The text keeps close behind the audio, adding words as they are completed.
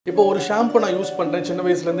இப்போ ஒரு ஷாம்பு நான் யூஸ் பண்றேன் சின்ன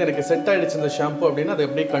வயசுல இருந்து எனக்கு செட் ஆயிடுச்சு இந்த ஷாம்பு அப்படினா அதை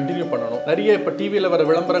அப்படியே கண்டினியூ பண்ணனும். நிறைய இப்ப டிவில வர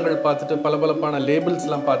விளம்பரங்கள் பார்த்துட்டு பலபலப்பான லேபிள்ஸ்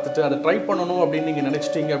எல்லாம் பார்த்துட்டு அதை ட்ரை பண்ணனும் அப்படி நீங்க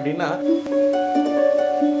நினைச்சிட்டீங்க அப்படினா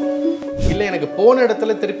இல்ல எனக்கு போன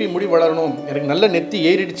இடத்துல திருப்பி முடி வளரணும் எனக்கு நல்ல நெத்தி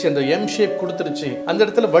ஏறிடுச்சு அந்த எம் ஷேப் கொடுத்துருச்சு அந்த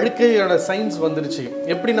இடத்துல வழுக்கையோட சைன்ஸ் வந்துருச்சு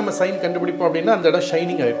எப்படி நம்ம சைன் கண்டுபிடிப்போம் அப்படினா அந்த இடம்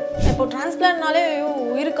ஷைனிங் ஆயிடும். இப்போ டிரான்ஸ்பிளான்ட்னாலே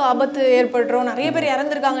உயிருக்கு ஆபத்து ஏற்படுறோம் நிறைய பேர்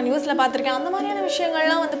இறந்திருக்காங்க நியூஸ்ல பாத்திருக்கேன் அந்த மாதிரியான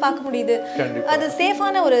விஷயங்கள்லாம் வந்து பார்க்க முடியுது. அது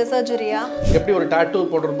சேஃபான ஒரு சர்ஜரியா? எப்படி ஒரு டாட்டூ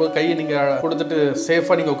போடும்போது கையை நீங்க கொடுத்துட்டு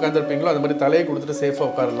சேஃபா நீங்க உட்கார்ந்திருப்பீங்களோ அந்த மாதிரி தலையை கொடுத்துட்டு சேஃபா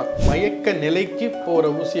உட்காரலாம். மயக்க நிலைக்கு போற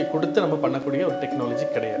ஊசியை கொடுத்து நம்ம பண்ணக்கூடிய ஒரு டெக்னாலஜி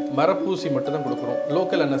கிடையாது. மரப்பூசி மட்டும் தான் கொடுக்குறோம்.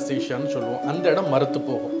 லோக்கல் அனஸ்தீசியான்னு சொல்லுவோம். அந்த இடம் மரத்து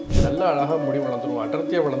போகும். நல்லா அழகா முடி வளர்ந்துரும்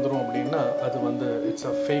அடர்த்தியா வளர்ந்துரும் அப்படின்னா அது வந்து இட்ஸ்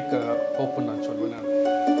அ ஃபேக் ஹோப்னு நான் சொல்லுவேன். நான்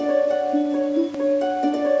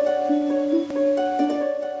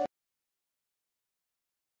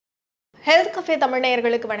ஹெல்த் கஃபே தமிழ்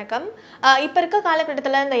நேயர்களுக்கு வணக்கம். இப்போ இருக்க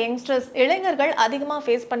காலகட்டத்தில் இந்த யங்ஸ்டர்ஸ் இளைஞர்கள் அதிகமாக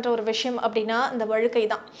ஃபேஸ் பண்ணுற ஒரு விஷயம் அப்படின்னா இந்த வழுக்கை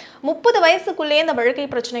தான். 30 வயசுக்குள்ளேயே இந்த வழுக்கை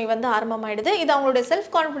பிரச்சனை வந்து ஆரம்பமாயிடுது. இது அவங்களுடைய செல்ஃப்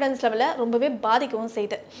கான்ஃபிடன்ஸ் லெவலில் ரொம்பவே பாதிக்கவும்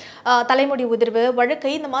செய்யுது. தலைமுடி உதிர்வு,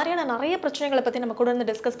 வழுக்கை இந்த மாதிரியான நிறைய பிரச்சனைகளை பற்றி நம்ம கூட வந்து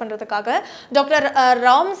டிஸ்கஸ் பண்ணுறதுக்காக doctor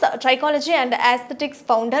rams trichology and ஆஸ்தெட்டிக்ஸ்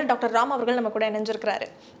founder doctor Ram அவர்கள் நம்ம கூட இணைஞ்சிருக்கிறாரு.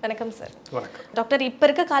 வணக்கம் சார். வணக்கம் டாக்டர். இப்போ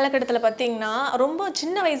இருக்க காலகட்டத்தில் பார்த்தீங்கன்னா ரொம்ப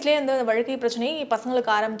சின்ன வயசுலேயே வந்து இந்த வழுக்கை பிரச்சனை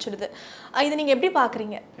பசங்களுக்கு ஆரம்பிச்சிடுது. இது நீங்க எப்படி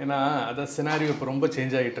பாக்குறீங்க? ஏன்னா அத சினாரியோ இப்போ ரொம்ப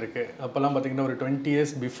சேஞ்ச் ஆகிட்டு இருக்கு. அப்போல்லாம் பார்த்தீங்கன்னா ஒரு 20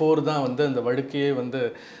 இயர்ஸ் பிஃபோர் தான் வந்து அந்த வழுக்கையே வந்து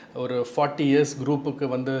ஒரு 40 இயர்ஸ் குரூப்புக்கு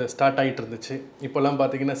வந்து ஸ்டார்ட் ஆகிட்டு இருந்துச்சு. இப்போல்லாம்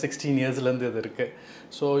பார்த்தீங்கன்னா 16 இயர்ஸ்லேருந்து இது இருக்குது.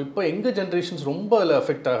 ஸோ இப்போ எங்கள் ஜென்ரேஷன்ஸ் ரொம்ப அதில்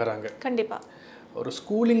அஃபெக்ட் ஆகுறாங்க. கண்டிப்பாக ஒரு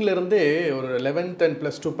ஸ்கூலிங்லேருந்தே ஒரு 11th and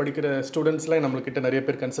 +2 படிக்கிற ஸ்டூடெண்ட்ஸ்லாம் நம்மளுக்கிட்ட நிறைய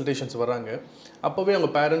பேர் கன்சல்டேஷன்ஸ் வராங்க. அப்போவே அவங்க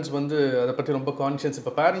பேரண்ட்ஸ் வந்து அதை பற்றி ரொம்ப கான்ஷியஸ்.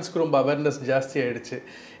 இப்போ பேரண்ட்ஸ்க்கு ரொம்ப அவேர்னஸ் ஜாஸ்தி ஆகிடுச்சு.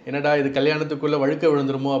 என்னடா இது கல்யாணத்துக்குள்ளே வழுக்க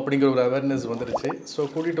விழுந்துருமோ அப்படிங்கிற ஒரு அவேர்னஸ் வந்துருச்சு. ஸோ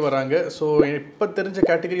கூட்டிகிட்டு வராங்க. ஸோ இப்போ தெரிஞ்ச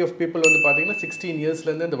கேட்டகரி ஆஃப் பீப்புள் வந்து பார்த்திங்கன்னா 16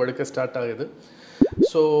 இயர்ஸ்லேருந்து இந்த வழுக்க ஸ்டார்ட் ஆகுது.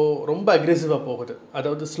 ஸோ ரொம்ப அக்ரெசிவாக போகுது.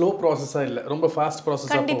 அதாவது ஸ்லோ ப்ராசஸாக இல்லை, ரொம்ப ஃபாஸ்ட்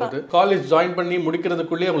ப்ராசஸாக போகுது. காலேஜ் ஜாயின் பண்ணி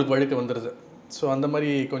முடிக்கிறதுக்குள்ளேயே அவங்களுக்கு வழுக்க வந்துடுது. ஸோ அந்த மாதிரி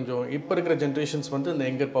கொஞ்சம் இப்போ இருக்கிற ஜென்ரேஷன்ஸ் வந்து இந்த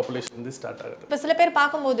யங்கர் பாப்புலேஷன் வந்து ஸ்டார்ட் ஆகுது. இப்போ சில பேர்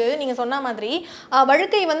பார்க்கும்போது நீங்கள் சொன்ன மாதிரி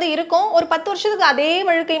வழுக்கை வந்து இருக்கும், ஒரு 10 வருஷத்துக்கு அதே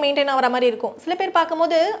வழுக்கை மெயின்டைன் ஆகிற மாதிரி இருக்கும். சில பேர்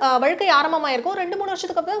பார்க்கும்போது வழுக்கை ஆரம்பமாக இருக்கும், 2-3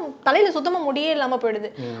 வருஷத்துக்கு அப்புறம் தலையில் சுத்தமாக முடியே இல்லாமல்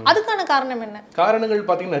போயிடுது. அதுக்கான காரணம் என்ன? காரணங்கள்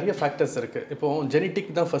பார்த்தீங்கன்னா நிறைய ஃபேக்டர்ஸ் இருக்குது. இப்போ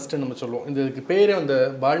ஜெனட்டிக் தான் ஃபஸ்ட்டு நம்ம சொல்லுவோம். இதுக்கு பேர் அந்த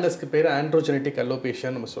பால்னஸ்க்கு பேர் ஆண்ட்ரோஜெனட்டிக்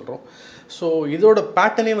அலோபேஷியான்னு நம்ம சொல்கிறோம். ஸோ இதோட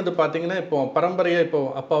பேட்டர்னே வந்து பார்த்தீங்கன்னா இப்போ பரம்பரையாக இப்போ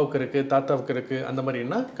அப்பாவுக்கு இருக்குது, தாத்தாவுக்கு இருக்குது, அந்த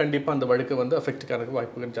மாதிரின்னா கண்டிப்பாக அந்த வழுக்கை வந்து அஃபெக்ட்டுக்கான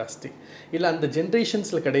வாய்ப்புகள் ஜாஸ்தி. இல்லை அந்த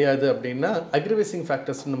ஜென்ரேஷன்ஸில் கிடையாது அப்படின்னா அக்ரிவேசிங்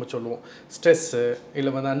ஃபேக்டர்ஸ்னு நம்ம சொல்லுவோம். ஸ்ட்ரெஸ்ஸு,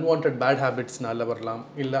 இல்லை வந்து அன்வான்ட் பேட் ஹேபிட்ஸ்னால வரலாம்,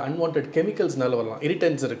 இல்லை அன்வான்ட் கெமிக்கல்ஸ்னால வரலாம்,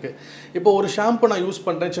 இரிட்டன்ஸ் இருக்குது. இப்போ ஒரு ஷாம்பு நான் யூஸ்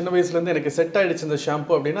பண்ணுறேன் சின்ன வயசுலேருந்து எனக்கு செட் ஆகிடுச்சு இந்த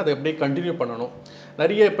ஷாம்பு அப்படின்னா அதை அப்படியே கண்டினியூ பண்ணணும்.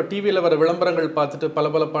 நிறைய இப்போ டிவியில் வர விளம்பரங்கள் பார்த்துட்டு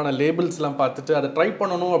பலபலப்பான லேபிள்ஸ்லாம் பார்த்துட்டு அதை ட்ரை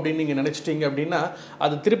பண்ணணும் அப்படின்னு நீங்கள் நினச்சிட்டிங்க அப்படின்னா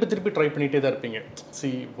அது திருப்பி ட்ரை பண்ணிகிட்டே தான் இருப்பீங்க.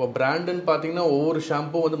 இப்போ பிராண்டுன்னு பார்த்தீங்கன்னா ஒவ்வொரு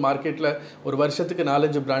ஷாம்பும் வந்து மார்க்கெட்டில் ஒரு வருஷத்துக்கு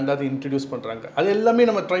 4-5 பிராண்டாவது இன்ட்ரடியூஸ் பண்ணுறாங்க. அது எல்லாமே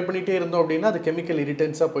நம்ம ட்ரை பண்ணிகிட்டே இருந்தோம் அப்படின்னா அது கெமிக்கல்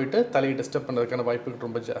இரிட்டன்ஸாக போயிட்டு தலையை டிஸ்டர்ப் பண்ணுறதுக்கான வாய்ப்புகள்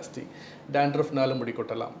ரொம்ப ஜாஸ்தி. டேண்ட்ரஃப்னால முடி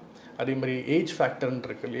கொட்டலாம். அதே மாதிரி ஏஜ் ஃபேக்டர்ன்னு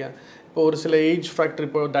இருக்கு இல்லையா? இப்போ ஒரு சில ஏஜ் ஃபேக்டர்,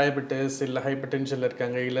 இப்போ டயபெட்டிஸ் இல்லை ஹைப்பர் டென்ஷனில்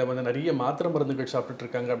இருக்காங்க, இல்லை வந்து நிறைய மாத்திரை மருந்துகள் சாப்பிட்டு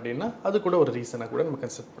இருக்காங்க அப்படின்னா அது கூட ஒரு ரீசனாக கூட நம்ம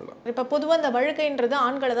கன்சிடர் பண்ணலாம். இப்போ பொதுவாக இந்த வழுக்கைன்றது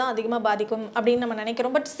ஆண்களை தான் அதிகமாக பாதிக்கும் அப்படின்னு நம்ம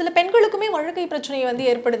நினைக்கிறோம். பட் சில பெண்களுக்குமே வழுக்கை பிரச்சனை வந்து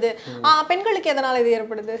ஏற்படுது. பெண்களுக்கு எதனால் இது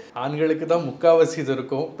ஏற்படுது? ஆண்களுக்கு தான் முக்கால்வாசி இது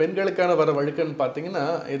இருக்கும். பெண்களுக்கான வர வழுக்குன்னு பார்த்தீங்கன்னா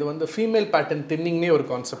இது வந்து ஃபீமேல் பேட்டர்ன் தின்னிங்னே ஒரு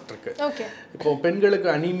கான்செப்ட் இருக்குது. ஓகே. இப்போ பெண்களுக்கு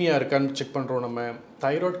அனீமியா இருக்கான்னு செக் பண்ணுறோம், நம்ம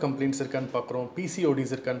தைராய்டு கம்ப்ளைண்ட்ஸ் இருக்கான்னு பார்க்குறோம்,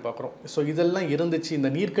 பிசிஓடிஸ் இருக்கான்னு பார்க்குறோம். ஸோ இதெல்லாம் இருந்துச்சு. இந்த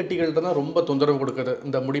நீர்க்கட்டிகள் தான் ரொம்ப தொந்தரவு கொடுக்குது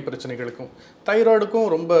இந்த முடி பிரச்சனைகளுக்கும். தைராய்டுக்கும்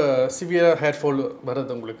ரொம்ப சிவியராக ஹேர்ஃபால்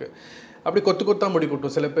வருது உங்களுக்கு. அப்படி கொத்தா முடி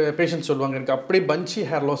கொட்டும். சில பேஷண்ட்ஸ் சொல்லுவாங்க எனக்கு அப்படியே பஞ்சி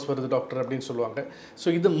ஹேர் லாஸ் வருது டாக்டர் அப்படின்னு சொல்லுவாங்க. ஸோ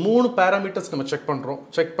இது 3 பேராமீட்டர்ஸ் நம்ம செக் பண்ணுறோம்.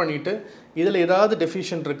 செக் பண்ணிவிட்டு இதில் ஏதாவது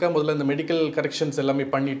டெஃபிஷியன்ட் இருக்கா முதல்ல இந்த மெடிக்கல் கரெக்ஷன்ஸ் எல்லாமே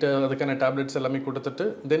பண்ணிவிட்டு அதுக்கான டேப்லெட்ஸ் எல்லாமே கொடுத்துட்டு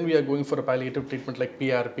then we are going for palliative treatment like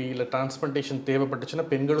PRP. இல்லை டிரான்ஸ்பிளான்டேஷன் தேவைப்பட்டுச்சுன்னா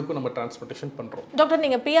பெண்களுக்கும் நம்ம டிரான்ஸ்பிளான்டேஷன் பண்ணுறோம். டாக்டர்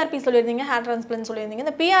நீங்கள் பிஆர்பி சொல்லியிருந்தீங்க, ஹேர் டிரான்ஸ்பிளான்ட் சொல்லியிருந்தீங்க.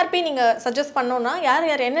 இந்த பிஆர்பி நீங்கள் சஜஸ்ட் பண்ணோன்னா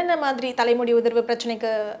யார் என்னென்ன மாதிரி தலைமுடி உதிர்வு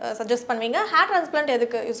பிரச்சனைக்கு சஜஸ்ட் பண்ணுவீங்க? ஹேர் டிரான்ஸ்பிளான்ட்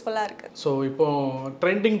எதுக்கு யூஸ்ஃபுல்லாக இருக்குது? ஸோ இப்போ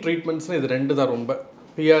ட்ரெண்டிங் ட்ரீட்மெண்ட்ஸ்னு இது 2 தான் ரொம்ப.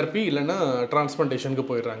 பிஆர்பி இல்லைன்னா டிரான்ஸ்பிளான்டேஷனுக்கு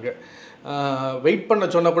போயிடுறாங்க. வெயிட் பண்ண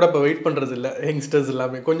சொன்னால் கூட இப்போ வெயிட் பண்ணுறது இல்லை யங்ஸ்டர்ஸ்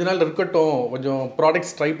எல்லாமே. கொஞ்ச நாள் இருக்கட்டும், கொஞ்சம்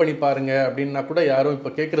ப்ராடக்ட்ஸ் ட்ரை பண்ணி பாருங்கள் அப்படின்னா கூட யாரும் இப்போ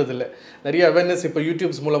கேட்குறது இல்லை. நிறைய அவேர்னஸ் இப்போ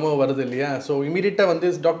யூடியூப்ஸ் மூலமாக வருது இல்லையா? ஸோ இமீடியட்டாக வந்து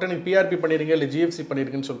டாக்டர் நீங்கள் பிஆர்பி பண்ணிடுங்க இல்லை ஜிஎஃப்சி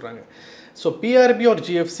பண்ணிடுங்கன்னு சொல்கிறாங்க. ஸோ பிஆர்பி ஒரு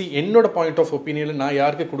ஜிஎஃப்சி என்னோட பாயிண்ட் ஆஃப் ஒப்பீனியனில் நான்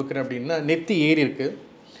யாருக்கு கொடுக்குறேன் அப்படின்னா நெத்தி ஏறி இருக்குது,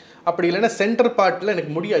 அப்படி இல்லைன்னா சென்டர் பார்ட்டில்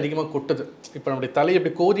எனக்கு முடி அதிகமாக கொட்டுது. இப்போ நம்முடைய தலையை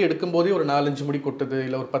இப்படி கோதி எடுக்கும்போதே ஒரு 4-5 முடி கொட்டுது,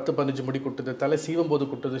 இல்லை ஒரு 10-15 முடி கொட்டுது, தலை சீவும் போது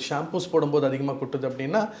கொட்டுது, ஷாம்பூஸ் போடும்போது அதிகமாக கொட்டுது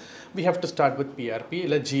அப்படின்னா we have to start with PRP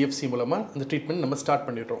இல்லை GFC மூலமாக அந்த ட்ரீட்மெண்ட் நம்ம ஸ்டார்ட்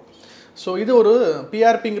பண்ணிடுறோம். ஸோ இது ஒரு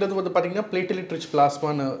PRPங்கிறது வந்து பார்த்திங்கன்னா பிளேட்லெட் ரிச்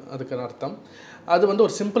பிளாஸ்மான்னு அதுக்கான அர்த்தம். அது வந்து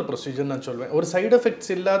ஒரு சிம்பிள் ப்ரொசீஜர் நான் சொல்வேன். ஒரு சைடு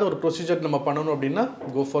எஃபெக்ட்ஸ் இல்லாத ஒரு ப்ரொசீஜர் நம்ம பண்ணணும் அப்படின்னா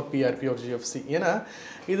கோ ஃபார் PRP ஒரு GFC. ஏன்னா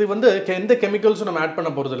இது வந்து எந்த கெமிக்கல்ஸும் நம்ம ஆட் பண்ண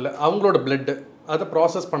போகிறது இல்லை. அவங்களோட பிளட்டு அதை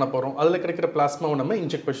ப்ராசஸ் பண்ண போகிறோம், அதில் கிடைக்கிற பிளாஸ்மாவை நம்ம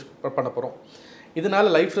இன்ஜெக்ட் பண்ண போகிறோம். இதனால்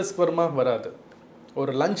லைஃப் ரிஸ்க் வருமா? வராது.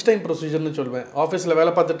 ஒரு லஞ்ச் டைம் ப்ரொசீஜர்னு சொல்வேன். ஆஃபீஸில்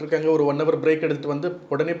வேலை பார்த்துட்டு இருக்காங்க, ஒரு 1 hour பிரேக் எடுத்துகிட்டு வந்து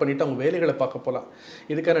உடனே பண்ணிவிட்டு அவங்க வேலைகளை பார்க்க போகலாம்.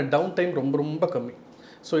 இதுக்கான டவுன் டைம் ரொம்ப ரொம்ப கம்மி.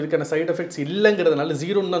 ஸோ இதுக்கான சைடு எஃபெக்ட்ஸ் இல்லைங்கிறதுனால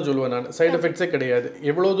ஜீரோன்னு தான் சொல்லுவேன் நான். சைடு எஃபெக்ட்ஸே கிடையாது.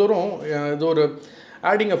 எவ்வளோ தூரம் இது ஒரு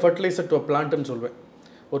adding a fertiliser to a பிளான்ட்னு சொல்வேன்.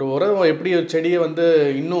 ஒரு உரம் எப்படி செடியை வந்து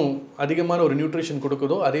இன்னும் அதிகமான ஒரு நியூட்ரிஷன்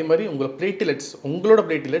கொடுக்குதோ அதே மாதிரி உங்களோட பிளேட்டிலெட்ஸ்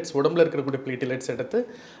உடம்புல இருக்கக்கூடிய பிளேட்டிலெட்ஸ் எடுத்து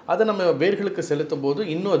அதை நம்ம வேர்களுக்கு செலுத்தும் போது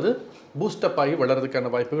இன்னும் அது பூஸ்டப் ஆகி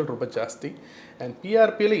வளர்கிறதுக்கான வாய்ப்புகள் ரொம்ப ஜாஸ்தி. அண்ட்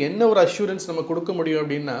PRPயில் என்ன ஒரு அஷ்யூரன்ஸ் நம்ம கொடுக்க முடியும்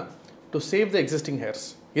அப்படின்னா to save the existing hairs.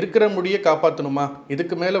 இருக்கிற முடியை காப்பாற்றணுமா,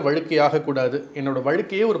 இதுக்கு மேலே வழுக்கை ஆகக்கூடாது, என்னோடய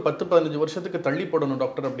வழுக்கையே ஒரு 10-15 வருஷத்துக்கு தள்ளி போடணும்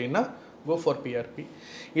டாக்டர் அப்படின்னா கோ ஃபார் PRP.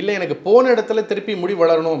 இல்லை எனக்கு போன இடத்துல திருப்பி முடி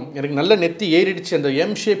வளரணும், எனக்கு நல்ல நெத்தி ஏறிடுச்சு, அந்த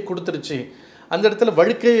M ஷேப் கொடுத்துருச்சு, அந்த இடத்துல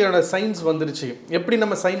வழுக்கையோட சைன்ஸ் வந்துருச்சு, எப்படி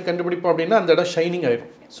நம்ம சைன் கண்டுபிடிப்போம் அப்படின்னா அந்த இடம் ஷைனிங்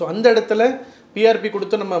ஆயிடும். ஸோ அந்த இடத்துல PRP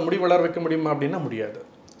கொடுத்து நம்ம முடி வளர வைக்க முடியுமா அப்படின்னா முடியாது.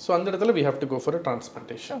 ஸோ அந்த இடத்துல we have to go for a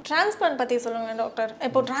transplantation. Transplant பற்றி சொல்லுங்கள் டாக்டர்.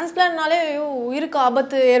 இப்போ டிரான்ஸ்பிளான்ட்னாலே உயிருக்கு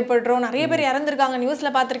ஆபத்து ஏற்படுறோம், நிறைய பேர் இறந்துருக்காங்க,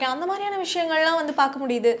 நியூஸில் பார்த்துருக்கேன், அந்த மாதிரியான விஷயங்கள்லாம் வந்து பார்க்க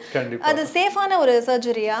முடியுது. கண்டிப்பாக அது சேஃபான ஒரு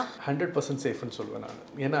சர்ஜரியா? 100% சேஃப்னு சொல்லுவேன் நான்.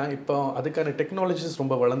 ஏன்னா இப்போ அதுக்கான டெக்னாலஜிஸ்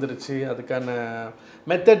ரொம்ப வளர்ந்துருச்சு, அதுக்கான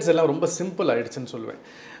மெத்தட்ஸ் எல்லாம் ரொம்ப சிம்பிள் ஆகிடுச்சுன்னு சொல்லுவேன்.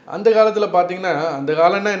 அந்த காலத்தில் பார்த்தீங்கன்னா, அந்த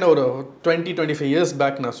காலம்னா என்ன ஒரு 20-25 இயர்ஸ்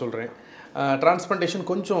பேக் நான் சொல்கிறேன், டிரான்ஸ்பிளான்டேஷன்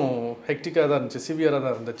கொஞ்சம் ஹெக்டிக்காக தான் இருந்துச்சு, சிவியராக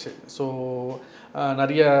தான் இருந்துச்சு. ஸோ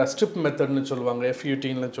நிறைய ஸ்ட்ரிப் மெத்தட்னு சொல்லுவாங்க,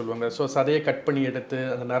 FUTன்னு சொல்லுவாங்க. ஸோ சதையை கட் பண்ணி எடுத்து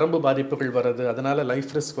அந்த நரம்பு பாதிப்புகள் வர்றது, அதனால்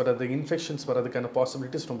லைஃப் ரிஸ்க் வர்றது, இன்ஃபெக்ஷன்ஸ் வர்றதுக்கான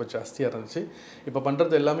பாசிபிலிட்டிஸ் ரொம்ப ஜாஸ்தியாக இருந்துச்சு. இப்போ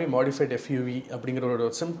பண்ணுறது எல்லாமே மாடிஃபைட் FUE அப்படிங்கிற ஒரு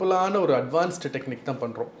சிம்பிளான ஒரு அட்வான்ஸ்டு டெக்னிக் தான்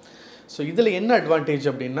பண்ணுறோம். ஸோ இதில் என்ன அட்வான்டேஜ்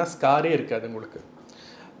அப்படின்னா ஸ்காரே இருக்காது உங்களுக்கு.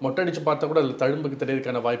 மொட்டை அடித்து பார்த்தா கூட அதில் தழும்புக்கு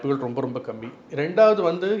தெரியறதுக்கான வாய்ப்புகள் ரொம்ப ரொம்ப கம்மி. ரெண்டாவது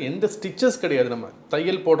வந்து எந்த ஸ்டிச்சஸ் கிடையாது. நம்ம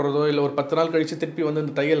தையல் போடுறதோ இல்லை ஒரு 10 நாள் கழித்து திருப்பி வந்து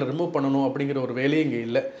இந்த தையல் ரிமூவ் பண்ணணும் அப்படிங்கிற ஒரு வேலையே இங்கே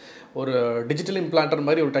இல்லை. ஒரு டிஜிட்டல் இம்ப்ளான்டர்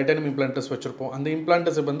மாதிரி ஒரு டைட்டானியம் இம்ப்ளான்டர்ஸ் வச்சுருப்போம். அந்த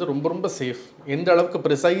இம்ப்ளான்டர்ஸ் வந்து ரொம்ப ரொம்ப சேஃப். எந்த அளவுக்கு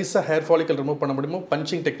ப்ரிசைஸாக ஹேர் ஃபாலிக்கல் ரிமூவ் பண்ண முடியுமோ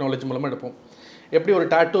பஞ்சிங் டெக்னாலஜி மூலமாக எடுப்போம். எப்படி ஒரு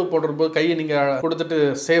டாட்டூ போடுறபோது கையை நீங்கள் கொடுத்துட்டு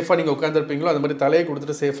சேஃபாக நீங்கள் உட்காந்துருப்பீங்களோ அது மாதிரி தலையை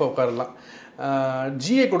கொடுத்துட்டு சேஃபாக உட்காரலாம்.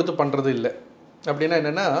 GA கொடுத்து பண்ணுறது இல்லை. அப்படின்னா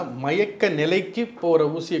என்னென்னா மயக்க நிலைக்கு போகிற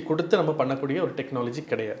ஊசியை கொடுத்து நம்ம பண்ணக்கூடிய ஒரு டெக்னாலஜி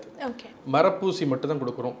கிடையாது. மரப்பூசி மட்டும் தான்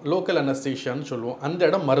கொடுக்குறோம். லோக்கல் அனஸ்தீஷியான்னு சொல்லுவோம். அந்த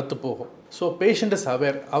இடம் மறுத்து போகும். So patient is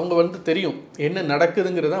aware. அவங்க வந்து தெரியும் என்ன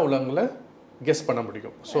நடக்குதுங்கிறத அவங்கள கெஸ் பண்ண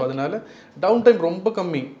முடியும். ஸோ அதனால் டவுன் டைம் ரொம்ப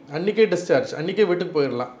கம்மி. அன்றைக்கே டிஸ்சார்ஜ், அன்றைக்கே வீட்டுக்கு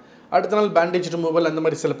போயிடலாம். அடுத்த நாள் பேண்டேஜ் ரிமூவல் அந்த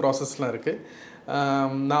மாதிரி சில ப்ராசஸ்லாம் இருக்குது.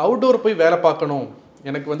 நான் அவுட்டோர் போய் வேலை பார்க்கணும்,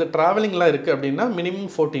 எனக்கு வந்து ட்ராவலிங்லாம் இருக்குது அப்படின்னா minimum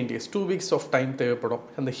 14 days 2 weeks of time தேவைப்படும்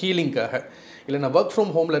அந்த ஹீலிங்காக. இல்லை நான் ஒர்க்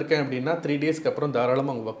ஃப்ரம் ஹோமில் இருக்கேன் அப்படின்னா 3 daysக்கு அப்புறம்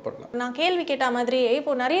தாராளமாக அவங்க ஒர்க் பண்ணலாம். நான் கேள்வி கேட்ட மாதிரி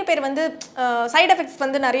இப்போ நிறைய பேர் வந்து சைடு எஃபெக்ட்ஸ்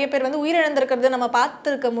வந்து நிறைய பேர் வந்து உயிரிழந்திருக்கிறது நம்ம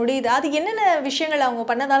பார்த்துருக்க முடியுது. அது என்னென்ன விஷயங்கள் அவங்க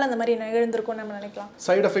பண்ணதால் அந்த மாதிரி இழந்திருக்கும் நம்ம நினைக்கலாம்?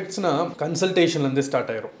 சைடு எஃபெக்ட்ஸ்னால் கன்சல்டேஷன்லேருந்து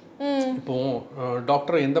ஸ்டார்ட் ஆயிரும். இப்போது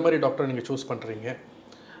டாக்டர் எந்த மாதிரி டாக்டரை நீங்கள் சூஸ் பண்ணுறீங்க,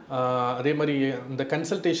 அதே மாதிரி இந்த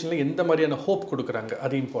கன்சல்டேஷனில் எந்த மாதிரியான ஹோப் கொடுக்குறாங்க,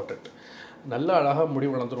 அது இம்பார்ட்டண்ட். நல்லா அழகாக முடி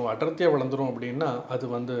வளர்ந்துடும், அடர்த்தியாக வளர்ந்துடும் அப்படின்னா அது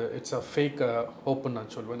வந்து இட்ஸ் அ ஃபேக் ஹோப்புன்னு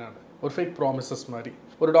நான் சொல்வேன். நான் ஒரு ஃபேக் ப்ராமிசஸ் மாதிரி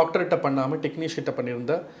ஒரு டாக்டர்கிட்ட பண்ணாமல் டெக்னீஷியன்கிட்ட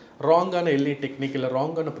பண்ணியிருந்தால் ராங்கான எல்ஏ டெக்னிக் இல்லை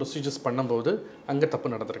ராங்கான ப்ரொசீஜர்ஸ் பண்ணும்போது அங்கே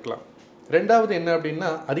தப்பு நடந்திருக்கலாம். ரெண்டாவது என்ன அப்படின்னா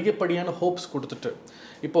அதிகப்படியான ஹோப்ஸ் கொடுத்துட்டு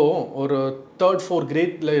இப்போது ஒரு 3rd 4th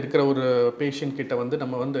கிரேடில் இருக்கிற ஒரு பேஷண்ட் கிட்ட வந்து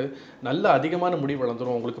நம்ம வந்து நல்ல அதிகமான முடி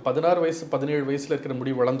வளர்ந்துரும், உங்களுக்கு 16 வயசு 17 வயசில் இருக்கிற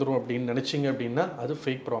முடி வளர்ந்துரும் அப்படின்னு நினச்சிங்க அப்படின்னா அது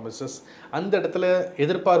ஃபேக் ப்ராமிசஸ். அந்த இடத்துல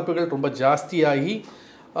எதிர்பார்ப்புகள் ரொம்ப ஜாஸ்தியாகி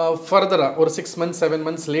ஃபர்தராக ஒரு 6 months 7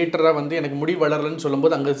 months லேட்டராக வந்து எனக்கு முடி வளரலன்னு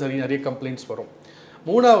சொல்லும்போது அங்கே நிறைய கம்ப்ளைண்ட்ஸ் வரும்.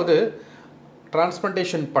 மூணாவது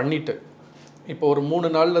டிரான்ஸ்பிளான்டேஷன் பண்ணிவிட்டு இப்போ ஒரு 3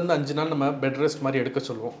 நாள்லேருந்து 5 நாள் நம்ம பெட் ரெஸ்ட் மாதிரி எடுக்க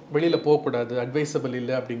சொல்லுவோம். வெளியில் போகக்கூடாது, அட்வைசபிள்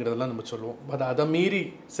இல்லை அப்படிங்கிறதெல்லாம் நம்ம சொல்லுவோம். பட் அதை மீறி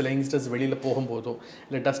சில யங்ஸ்டர்ஸ் வெளியில் போகும்போதோ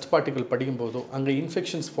இல்லை டஸ்ட் பார்ட்டிகள் படிக்கும்போதோ அங்கே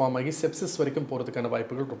இன்ஃபெக்ஷன்ஸ் ஃபார்ம் ஆகி செப்சிஸ் வரைக்கும் போகிறதுக்கான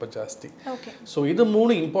வாய்ப்புகள் ரொம்ப ஜாஸ்தி. ஸோ இது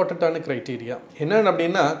 3 இம்பார்ட்டண்ட்டான க்ரைட்டீரியா. என்னென்னு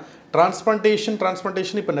அப்படின்னா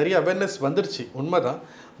டிரான்ஸ்பிளான்டேஷன் இப்போ நிறைய அவேர்னஸ் வந்துருச்சு உண்மைதான்.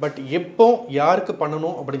 பட் எப்போ யாருக்கு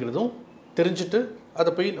பண்ணணும் அப்படிங்கிறதும் தெரிஞ்சுட்டு அதை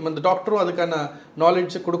போய் நம்ம இந்த டாக்டரும் அதுக்கான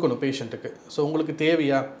நாலேஜ் கொடுக்கணும் பேஷண்ட்டுக்கு. ஸோ உங்களுக்கு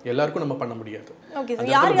தேவையா, எல்லாருக்கும் நம்ம பண்ண முடியாது.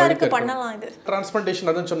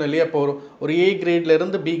 டிரான்ஸ்பிளான்டேஷன் அதான் சொன்னேன் இல்லையா, இப்போ ஒரு A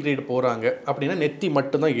கிரேட்லேருந்து B கிரேட் போகிறாங்க அப்படின்னா நெத்தி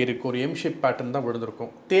மட்டும்தான் ஏறிக்கும், ஒரு M ஷேப் பேட்டர்ன் தான்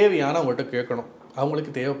விழுந்திருக்கும். தேவையான அவங்கள்ட்ட கேட்கணும்,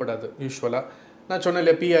 அவங்களுக்கு தேவைப்படாது. யூஸ்வலாக நான் சொன்னேன்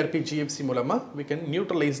இல்லையா, PRP GFC மூலமாக we can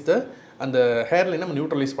neutralize அந்த ஹேர்லைனை நம்ம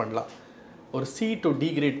நியூட்ரலைஸ் பண்ணலாம். ஒரு C to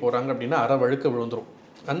D கிரேட் போகிறாங்க அப்படின்னா அரை வழுக்க விழுந்துடும்.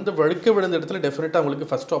 அந்த வழுக்க விழுந்த இடத்துல டெஃபினட்டாக அவங்களுக்கு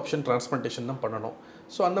ஃபஸ்ட் ஆப்ஷன் டிரான்ஸ்பிளான்டேஷன் தான் பண்ணணும்.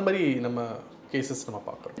 ஸோ அந்த மாதிரி நம்ம கேசஸ் நம்ம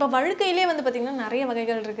பார்க்குறோம். இப்போ வழுக்கையிலே வந்து பார்த்திங்கன்னா நிறைய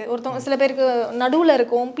வகைகள் இருக்குது. ஒருத்தவங்க சில பேருக்கு நடுவில்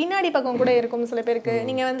இருக்கும், பின்னாடி பக்கம் கூட இருக்கும். சில பேருக்கு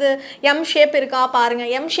நீங்கள் வந்து M ஷேப் இருக்கா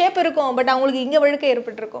பாருங்கள், M ஷேப் இருக்கும், பட் அவங்களுக்கு இங்கே வழுக்கை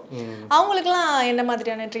ஏற்பட்டிருக்கும். அவங்களுக்குலாம் என்ன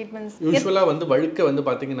மாதிரியான ட்ரீட்மெண்ட்ஸ்? யூஸ்வலாக வந்து வழுக்க வந்து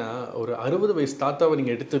பார்த்தீங்கன்னா ஒரு 60 வயசு தாத்தாவை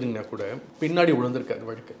நீங்கள் எடுத்துட்டீங்கன்னா கூட பின்னாடி விழுந்திருக்காது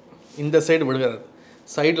வழுக்கு. இந்த சைடு விழுகாது,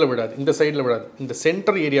 சைடில் விடாது, இந்த சைடில் விடாது, இந்த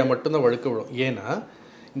சென்டர் ஏரியா மட்டும்தான் வழுக்க விடும். ஏன்னா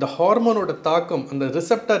இந்த ஹார்மோனோட தாக்கம், அந்த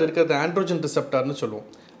ரிசெப்டார் இருக்கிறது ஆண்ட்ரோஜன் ரிசெப்டார்னு சொல்லுவோம்.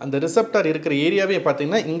 அந்த ரிசெப்டார் இருக்கிற ஏரியாவே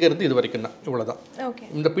பார்த்தீங்கன்னா இங்கேருந்து இது வரைக்கும் தான், இவ்வளோதான்.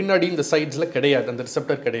 இந்த பின்னாடி இந்த சைட்ஸில் கிடையாது, அந்த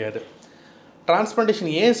ரிசெப்டார் கிடையாது.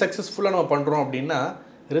 டிரான்ஸ்பிளான்டேஷன் ஏன் சக்ஸஸ்ஃபுல்லாக நம்ம பண்ணுறோம் அப்படின்னா,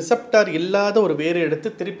 ரிசெப்டார் இல்லாத ஒரு வேறு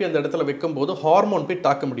எடுத்து திருப்பி அந்த இடத்துல வைக்கும்போது ஹார்மோன் போய்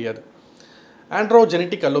தாக்க முடியாது.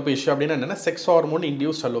 ஆண்ட்ரோஜெனட்டிக் அலோபேஷியா அப்படின்னா என்னென்னா sex hormone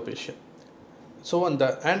induced alopecia. So அந்த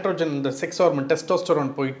ஆண்ட்ரோஜன், இந்த செக்ஸ் ஹார்மோன்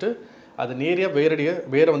டெஸ்டோஸ்டெரான் போயிட்டு அது நேரடியாக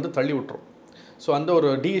வேற வந்து தள்ளி விட்டுரும். ஸோ அந்த ஒரு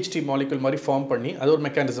DHT மாலிகுல் மாதிரி ஃபார்ம் பண்ணி, அது ஒரு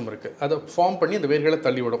மெக்கானிசம் இருக்குது, அதை ஃபார்ம் பண்ணி அந்த வேர்களை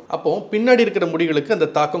தள்ளி விடும். அப்போது பின்னாடி இருக்கிற முடிகளுக்கு அந்த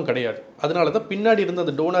தாக்கம் கிடையாது. அதனால தான் பின்னாடி இருந்த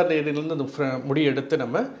அந்த டோனர் ஏரியாலேருந்து அந்த முடி எடுத்து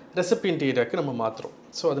நம்ம ரெசிபியன்ட் ஏரியாவுக்கு நம்ம மாற்றுறோம்.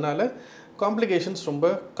 ஸோ அதனால் காம்ப்ளிகேஷன்ஸ்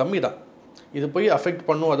ரொம்ப கம்மி தான். இது போய் அஃபெக்ட்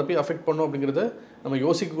பண்ணும், அதை போய் அஃபெக்ட் பண்ணும் அப்படிங்கிறத நம்ம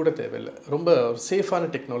யோசிக்க கூட தேவையில்லை. ரொம்ப சேஃபான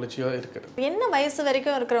டெக்னாலஜியாக இருக்குது. என்ன வயசு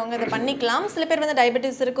வரைக்கும் இருக்கிறவங்க இதை பண்ணிக்கலாம்? சில பேர் வந்து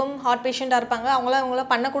டயபெட்டிஸ் இருக்கும், ஹார்ட் பேஷண்ட்டாக இருப்பாங்க, அவங்கள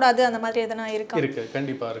பண்ணக்கூடாது, அந்த மாதிரி எதனா இருக்குது?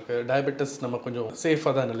 கண்டிப்பாக இருக்குது. டயபெட்டிஸ் நம்ம கொஞ்சம்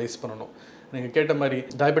சேஃபாக தான் அனலைஸ் பண்ணணும். நீங்கள் கேட்ட மாதிரி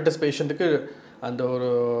டயபெட்டிஸ் பேஷண்ட்டுக்கு அந்த ஒரு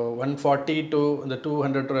 140 to அந்த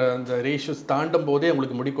 200 அந்த ரேஷியோஸ் தாண்டும் போதே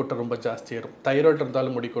அவங்களுக்கு முடி கொட்டம் ரொம்ப ஜாஸ்தியாகிடும். தைராய்டு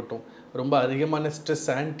இருந்தாலும் முடி கொட்டும். ரொம்ப அதிகமான ஸ்ட்ரெஸ்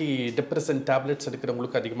ஆன்டி டிப்ரெசன்ட் டேப்லெட்ஸ்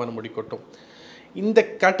எடுக்கிறவங்களுக்கு அதிகமான முடி கொட்டும். இந்த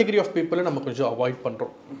கேட்டகரி ஆஃப் பீப்புளை நம்ம கொஞ்சம் அவாய்ட்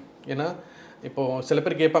பண்ணுறோம். ஏன்னா இப்போது சில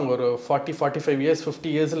பேர் கேட்பாங்க, ஒரு 40-45 இயர்ஸ் 50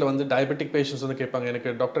 இயர்ஸில் வந்து டயபெட்டிக் பேஷண்ட்ஸ் வந்து கேட்பாங்க,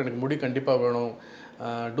 எனக்கு டாக்டர் எனக்கு முடி கண்டிப்பாக வேணும்,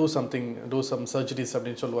 டூ சம் சர்ஜரிஸ்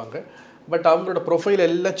அப்படின்னு சொல்லுவாங்க. பட் அவங்களோட ப்ரொஃபைல்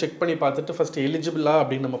எல்லாம் செக் பண்ணி பார்த்துட்டு ஃபஸ்ட்டு எலிஜிபிளா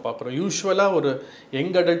அப்படின்னு நம்ம பார்க்குறோம். யூஸ்வலாக ஒரு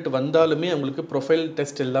யங் அடல்ட் வந்தாலுமே அவங்களுக்கு ப்ரொஃபைல்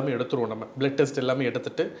டெஸ்ட் எல்லாமே எடுத்துருவோம். நம்ம பிளட் டெஸ்ட் எல்லாமே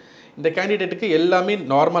எடுத்துகிட்டு இந்த கேண்டிடேட்டுக்கு எல்லாமே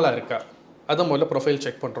நார்மலாக இருக்கா அதை முதல்ல ப்ரொஃபைல்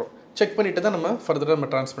செக் பண்ணுறோம். செக் பண்ணிவிட்டு தான் நம்ம ஃபர்தராக நம்ம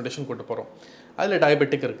டிரான்ஸ்பிளான்டேஷன் கொண்டு போகிறோம். அதில்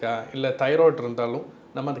டயபெட்டிக் இருக்கா இல்லை தைராய்டு இருந்தாலும்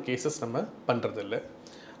நம்ம அந்த கேசஸ் நம்ம பண்ணுறதில்ல.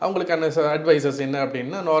 அவங்களுக்கான அட்வைசஸ் என்ன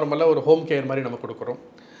அப்படின்னா, நார்மலாக ஒரு ஹோம் கேர் மாதிரி நம்ம கொடுக்குறோம்.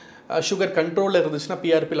 சுகர் கண்ட்ரோலில் இருந்துச்சுன்னா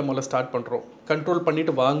PRPயில் முதல்ல ஸ்டார்ட் பண்ணுறோம். கண்ட்ரோல்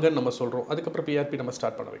பண்ணிவிட்டு வாங்கன்னு நம்ம சொல்கிறோம். அதுக்கப்புறம் PRP நம்ம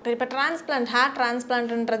ஸ்டார்ட் பண்ண வைக்கிறோம். இப்போ ஹேர்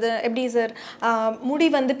டிரான்ஸ்பிளான்ட்ன்றது எப்படி சார்? முடி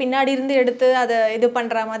வந்து பின்னாடி இருந்து எடுத்து அதை இது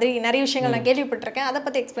பண்ணுற மாதிரி நிறைய விஷயங்கள் நான் கேள்விப்பட்டிருக்கேன். அதை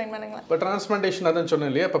பற்றி எக்ஸ்பிளைன் பண்ணுங்களேன். இப்போ டிரான்ஸ்பிளான்டேஷன் அதான்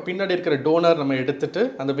சொன்னேன் இல்லையா, இப்போ பின்னாடி இருக்கிற டோனர் நம்ம எடுத்துட்டு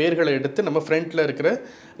அந்த வேர்களை எடுத்து நம்ம ஃப்ரண்ட்டில் இருக்கிற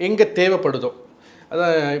எங்கே தேவைப்படுதோ,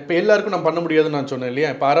 அதான் இப்போ எல்லாருக்கும் நான் பண்ண முடியாதுன்னு நான் சொன்னேன்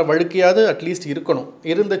இல்லையா. இப்போ அரை வழுக்கையாவது அட்லீஸ்ட் இருக்கணும்.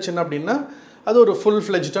 இருந்துச்சுன்னா அப்படின்னா அது ஒரு ஃபுல்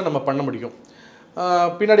ஃப்ளெஜ்டாக நம்ம பண்ண முடியும்.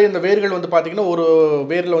 பின்னாடி இந்த வேர்கள் வந்து பார்த்திங்கன்னா ஒரு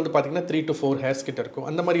வேரில் வந்து பார்த்திங்கன்னா 3 to 4 ஹேர்ஸ் கிட்ட இருக்கும்.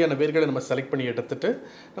 அந்த மாதிரியான வேர்களை நம்ம செலக்ட் பண்ணி எடுத்துகிட்டு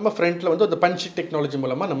நம்ம ஃப்ரண்ட்டில் வந்து அந்த பஞ்ச் டெக்னாலஜி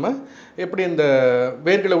மூலமாக நம்ம எப்படி இந்த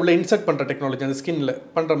வேர்களை உள்ள இன்சர்ட் பண்ணுற டெக்னாலஜி அந்த ஸ்கின்னில்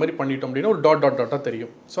பண்ணுற மாதிரி பண்ணிட்டோம் அப்படின்னா ஒரு டாட்டாக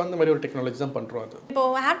தெரியும். ஸோ அந்த மாதிரி ஒரு டெக்னாலஜி தான் பண்ணுறோம். அது இப்போ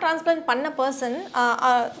ஹேர் டிரான்ஸ்பிளான்ட் பண்ண பர்சன்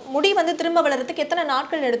முடி வந்து திரும்ப வளர்கிறதுக்கு எத்தனை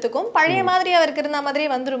நாட்கள் எடுத்துக்கும்? பழைய மாதிரி அவருக்கு இருந்த மாதிரியே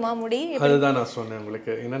வந்துருமா முடி? அதுதான் நான் சொன்னேன்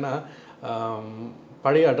உங்களுக்கு. என்னென்னா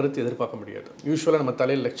பழைய அடர்த்தி எதிர்பார்க்க முடியாது. யூஸ்வலாக நம்ம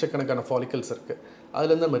தலையில் லட்சக்கணக்கான ஃபாலிக்கல்ஸ் இருக்குது.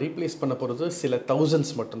 அதுலேருந்து நம்ம ரீப்ளேஸ் பண்ண போகிறது சில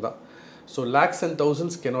தௌசண்ட்ஸ் மட்டும்தான். So lakhs and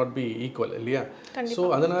thousands cannot be equal இல்லையா. ஸோ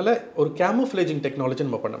அதனால் ஒரு கேமோஃப்ளேஜிங் டெக்னாலஜி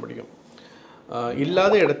நம்ம பண்ண முடியும்.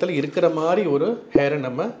 இல்லாத இடத்துல இருக்கிற மாதிரி ஒரு ஹேரை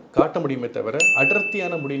நம்ம காட்ட முடியுமே தவிர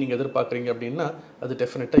அடர்த்தியான முடி நீங்கள் எதிர்பார்க்குறீங்க அப்படின்னா அது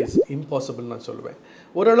டெஃபினட்டாக இஸ் இம்பாசிபிள் நான் சொல்லுவேன்.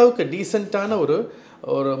 ஓரளவுக்கு டீசெண்டான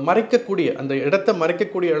ஒரு மறைக்கக்கூடிய அந்த இடத்த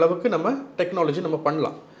மறைக்கக்கூடிய அளவுக்கு நம்ம டெக்னாலஜி நம்ம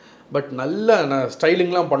பண்ணலாம். பட் நல்ல நான்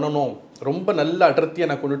ஸ்டைலிங்லாம் பண்ணணும், ரொம்ப நல்ல அடர்த்தியாக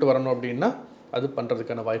நான் கொண்டுட்டு வரணும் அப்படின்னா அது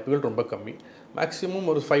பண்ணுறதுக்கான வாய்ப்புகள் ரொம்ப கம்மி. மேக்ஸிமம்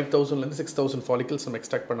ஒரு 5000 to 6000 ஃபாலிக்கல்ஸ் நம்ம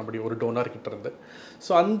எக்ஸ்ட்ராக்ட் பண்ண முடியும் ஒரு டோனார்கிட்ட இருந்து.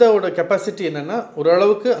 ஸோ அந்த கெப்பாசிட்டி என்னென்னா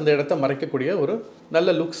ஓரளவுக்கு அந்த இடத்த மறைக்கக்கூடிய ஒரு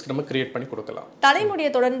நல்ல லுக்ஸ் நம்ம கிரியேட் பண்ணி கொடுக்கலாம்.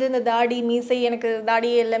 தலைமுடியை தொடர்ந்து இந்த தாடி மீசை, எனக்கு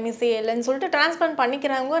தாடியே இல்லை மீசையே இல்லைன்னு சொல்லிட்டு டிரான்ஸ்பிளான்ட்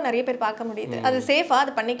பண்ணிக்கிறவங்க நிறைய பேர் பார்க்க முடியுது. அது சேஃபாக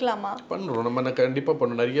அது பண்ணிக்கலாமா? பண்ணுறோம், நம்ம கண்டிப்பாக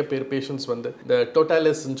பண்ணுறோம். நிறைய பேஷண்ட்ஸ் வந்து இந்த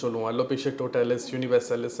டோட்டாலிஸ்ன்னு சொல்லுவோம், அலோபேஷியா டோட்டாலிஸ்,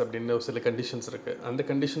 யூனிவர்சாலிஸ் அப்படின்னு சில கண்டிஷன்ஸ் இருக்குது. அந்த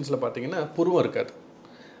கண்டிஷன்ஸில் பார்த்தீங்கன்னா புருவம் இருக்காது,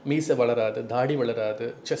 மீசை வளராது, தாடி வளராது,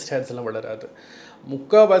 செஸ்ட் ஹேர்ஸ் எல்லாம் வளராது.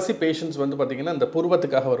 முக்கால்வாசி பேஷண்ட்ஸ் வந்து பார்த்திங்கன்னா அந்த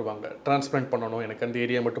புருவத்துக்காக வருவாங்க, டிரான்ஸ்பிளான்ட் பண்ணணும், எனக்கு அந்த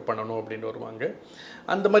ஏரியா மட்டும் பண்ணணும் அப்படின்னு வருவாங்க.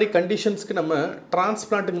 அந்த மாதிரி கண்டிஷன்ஸ்க்கு நம்ம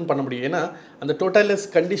டிரான்ஸ்பிளான்ட்டுன்னு பண்ண முடியும். ஏன்னா அந்த டோட்டலஸ்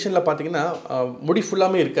கண்டிஷனில் பார்த்திங்கன்னா முடி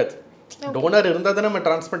ஃபுல்லாமே இருக்காது. டோனர் இருந்தால் தான் நம்ம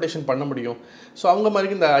டிரான்ஸ்பிளான்டேஷன் பண்ண முடியும். ஸோ அவங்க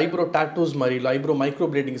மாதிரி இந்த ஐப்ரோ டாட்டூஸ் மாதிரி இல்லை ஐப்ரோ மைக்ரோ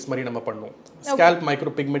பிளேடிங்ஸ் மாதிரி நம்ம பண்ணுவோம். ஸ்கேல்ப்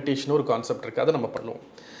மைக்ரோ பிக்மெண்டேஷன் ஒரு கான்செப்ட் இருக்குது, அதை நம்ம பண்ணுவோம்.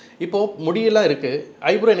 இப்போது முடியெல்லாம் இருக்குது,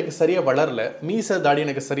 ஐப்ரோ எனக்கு சரியாக வளரல, மீச தாடி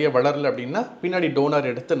எனக்கு சரியாக வளரல அப்படின்னா பின்னாடி டோனர்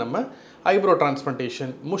எடுத்து நம்ம eyebrow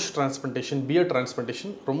transplantation, முஷ் transplantation, pier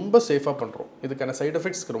transplantation ரொம்ப சேஃபாக பண்ணுறோம். இதுக்கான சைடு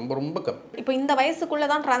எஃபெக்ட்ஸ் ரொம்ப ரொம்ப கம்மி. இப்போ இந்த வயசுக்குள்ளே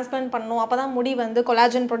தான் டிரான்ஸ்பிளான்ட் பண்ணணும், அப்போ தான் முடி வந்து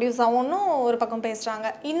கொலாஜன் ப்ரொடியூஸ் ஆகும்னு ஒரு பக்கம்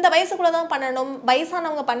பேசுகிறாங்க. இந்த வயசுக்குள்ளே தான் பண்ணணும்,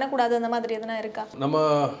 வயசானவங்க பண்ணக்கூடாது, அந்த மாதிரி எதுனா இருக்கா? நம்ம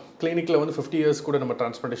கிளினிக்கில் வந்து 50 இயர்ஸ் கூட நம்ம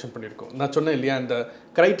டிரான்ஸ்பிளான்டேஷன் பண்ணியிருக்கோம். நான் சொன்னேன் இல்லையா, அந்த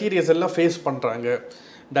க்ரைட்டீரியாஸ் எல்லாம் ஃபேஸ் பண்ணுறாங்க.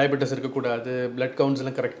 டயபெட்டிஸ் இருக்கக்கூடாது, பிளட் கவுண்ட்ஸ்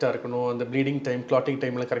எல்லாம் கரெக்டாக இருக்கணும், அந்த ப்ளீடிங் டைம், கிளாட்டிங்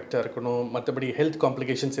டைம்லாம் கரெக்டாக இருக்கணும், மற்றபடி ஹெல்த்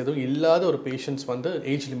காம்ப்ளிகேஷன்ஸ் எதுவும் இல்லாத ஒரு பேஷண்ட்ஸ் வந்து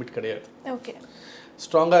ஏஜ் லிமிட் கிடையாது. ஓகே,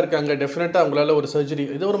 ஸ்ட்ராங்காக இருக்காங்க, டெஃபினட்டாக அவங்களால ஒரு சர்ஜரி,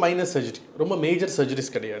 இது ஒரு மைனர் சர்ஜரி, ரொம்ப மேஜர்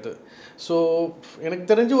சர்ஜரிஸ் கிடையாது. ஸோ எனக்கு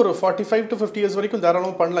தெரிஞ்சு ஒரு 45 to 50 இயர்ஸ் வரைக்கும்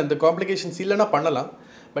தாராளமாக பண்ணலாம். இந்த காம்ப்ளிகேஷன்ஸ் இல்லைன்னா பண்ணலாம்.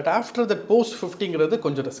 பட் ஆஃப்டர் தட் போஸ்ட் 50ங்கிறது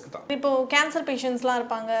கொஞ்சம் ரிஸ்க் தான். இப்போ கேன்சர் பேஷண்ட்ஸ்லாம்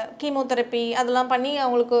இருப்பாங்க, கீமோதெரப்பி அதெல்லாம் பண்ணி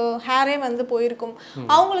அவங்களுக்கு ஹேரே வந்து போயிருக்கும்,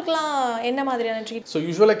 அவங்களுக்குலாம் என்ன மாதிரியான ட்ரீட்? ஸோ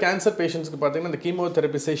யூஸ்வலாக கேன்சர் பேஷண்ட்ஸ்க்கு பார்த்தீங்கன்னா இந்த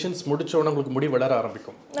கீமோதெரப்பி செஷன்ஸ் முடிச்சோடனே உங்களுக்கு முடி வளர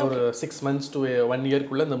ஆரம்பிக்கும். ஒரு 6 months to 1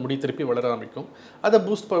 yearக்குள்ளே இந்த முடி திருப்பி வளர ஆரம்பிக்கும். அதை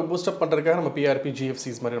பூஸ்டப் பண்ணுறதுக்காக நம்ம PRP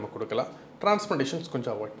GFCs மாதிரி நம்ம கொடுக்கலாம். டிரான்ஸ்பிளான்டேஷன்ஸ்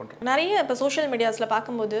கொஞ்சம் அவாய்ட் பண்ணுறோம். நிறைய இப்போ சோஷியல் மீடியாஸில்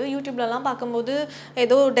பார்க்கும்போது, யூடியூப்லலாம் பார்க்கும்போது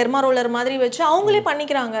ஏதோ டெர்மா ரோலர் மாதிரி வச்சு அவங்களே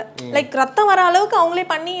பண்ணிக்கிறாங்க. லைக் ரத்தம் வர அளவுக்கு அவங்களே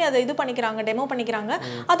பண்ணி அதை இது பண்ணிக்கிறாங்க, டெமோ பண்ணிக்கிறாங்க.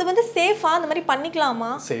 அது வந்து சேஃபா? அந்த மாதிரி பண்ணிக்கலாமா?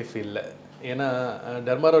 சேஃப் இல்லை. ஏன்னா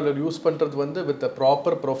டெர்மா ரோலர் யூஸ் பண்ணுறது வந்து வித்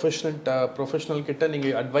ப்ராப்பர் ப்ரொஃபஷனல் கிட்ட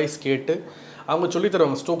நீங்கள் அட்வைஸ் கேட்டு அவங்க சொல்லி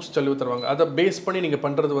தருவாங்க, ஸ்ட்ரோக்ஸ் சொல்லி தருவாங்க. அதை பேஸ் பண்ணி நீங்கள்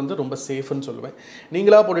பண்ணுறது வந்து ரொம்ப சேஃப்னு சொல்லுவேன்.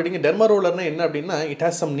 நீங்களாக போட்டுட்டீங்க. டெர்மா ரோலர்னா என்ன அப்படின்னா, இட்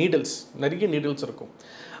ஹேஸ் சம் நீடில்ஸ், நிறைய நீடில்ஸ் இருக்கும்.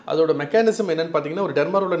 அதோட மெக்கானிசம் என்னென்னு பார்த்தீங்கன்னா, ஒரு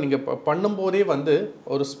டெர்மா ரோலர் நீங்கள் பண்ணும்போதே வந்து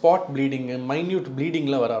ஒரு ஸ்பாட் ப்ளீடிங்கு, மைன்யூட்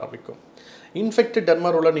ப்ளீடிங்லாம் வர ஆரம்பிக்கும். இன்ஃபெக்டட் டெர்மா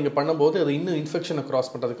ரோலர் நீங்கள் பண்ணும்போது அது இன்னும் இன்ஃபெக்ஷனை க்ராஸ்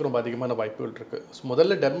பண்ணுறதுக்கு ரொம்ப அதிகமான வாய்ப்புகள் இருக்குது. ஸோ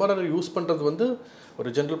முதல்ல டெர்மா ரோலர் யூஸ் பண்ணுறது வந்து ஒரு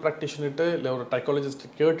ஜென்ரல் ப்ராக்டிஷனர்கிட்ட இல்லை ஒரு டைக்காலஜிஸ்ட்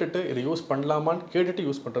கேட்டுட்டு இதை யூஸ் பண்ணலாமான்னு கேட்டுட்டு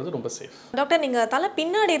யூஸ் பண்ணுறது ரொம்ப சேஃப். டாக்டர், நீங்கள் தலை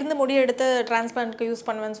பின்னாடி இருந்து முடி எடுத்து டிரான்ஸ்பிளான்ட்க்கு யூஸ்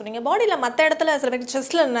பண்ணுவேன்னு சொன்னீங்க. பாடியில் மற்ற இடத்துல சில பேருக்கு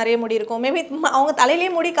செஸ்ட்டில் நிறைய முடி இருக்கும், மேபி அவங்க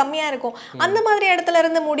தலையிலேயே முடி கம்மியாக இருக்கும், அந்த மாதிரி இடத்துல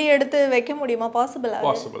இருந்து முடி எடுத்து வைக்க முடியுமா? பாசிபிள்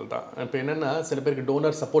தான். இப்போ என்னென்னா, சில பேருக்கு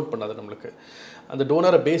டோனர் சப்போர்ட் பண்ணாது. நம்மளுக்கு அந்த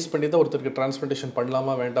டோனரை பேஸ் பண்ணி தான் ஒருத்தருக்கு டிரான்ஸ்பிளான்டேஷன்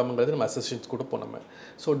பண்ணலாமா வேண்டாம்ங்கிறது நம்ம அசஸ்மெண்ட்ஸ் கொடுப்போம் நம்ம.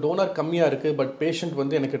 ஸோ டோனர் கம்மியாக இருக்குது, பட் பேஷண்ட்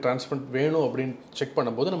வந்து எனக்கு டிரான்ஸ்பிளான்ட் வேணும் அப்படின்னு செக்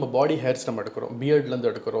பண்ணும்போது நம்ம பாடி ஹேர்ஸ் நம்ம எடுக்கிறோம்,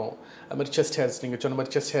 பியர்ட்லேருந்து எடுக்கிறோம், அது மாதிரி செஸ்ட் ஹேர்ஸ், நீங்கள் சொன்ன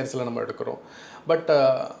மாதிரி செஸ்ட் ஹேர்ஸ்லாம் நம்ம எடுக்கிறோம். பட்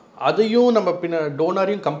அதையும் நம்ம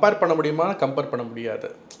டோனரையும் கம்பேர் பண்ண முடியுமா? கம்பேர் பண்ண முடியாது.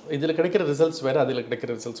 இதில் கிடைக்கிற ரிசல்ட்ஸ் வேறு, அதில் கிடைக்கிற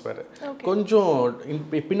ரிசல்ட்ஸ் வேறு. கொஞ்சம்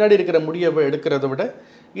பின்னாடி இருக்கிற முடியை எடுக்கிறத விட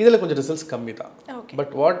இதில் கொஞ்சம் ரிசல்ட்ஸ் கம்மி தான்.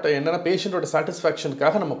 பட் என்னன்னா, பேஷண்ட்டோட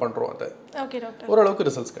சாட்டிஸ்ஃபேக்ஷனுக்காக நம்ம பண்ணுறோம். அதை ஓரளவுக்கு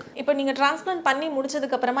ரிசல்ட்ஸ் கிடைக்கும். இப்போ நீங்கள் டிரான்ஸ்பிளான்ட் பண்ணி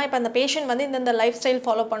முடிச்சதுக்கு அப்புறமா இப்போ அந்த பேஷண்ட் வந்து இந்த லைஃப் ஸ்டைல்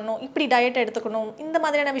ஃபாலோ பண்ணணும், இப்படி டயட் எடுத்துக்கணும், இந்த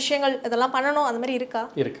மாதிரியான விஷயங்கள் இதெல்லாம் பண்ணணும், அந்த மாதிரி இருக்கா?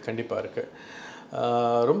 இருக்குது, கண்டிப்பாக இருக்குது.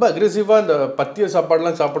 ரொம்ப அக்ரெசிவாக இந்த பத்திய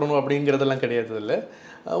சாப்பாடுலாம் சாப்பிடணும் அப்படிங்கிறதெல்லாம் கிடையாது. இல்லை,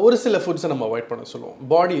 ஒரு சில ஃபுட்ஸை நம்ம அவாய்ட் பண்ண சொல்லுவோம்.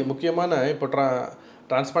 பாடி முக்கியமான இப்போ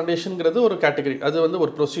டிரான்ஸ்பிளான்டேஷனுங்கிறது ஒரு கேட்டகரி, அது வந்து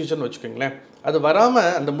ஒரு ப்ரொசீஜர்னு வச்சுக்கோங்களேன். அது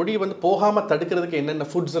வராமல் அந்த முடி வந்து போகாமல் தடுக்கிறதுக்கு என்னென்ன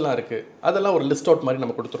ஃபுட்ஸ் எல்லாம் இருக்குது அதெல்லாம் ஒரு லிஸ்ட் அவுட் மாதிரி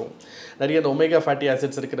நம்ம கொடுத்துருவோம். நிறைய இந்த ஒமேகா ஃபேட்டி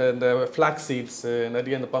ஆசிட்ஸ் இருக்கிற இந்த ஃப்ளாக்ஸ் சீட்ஸு,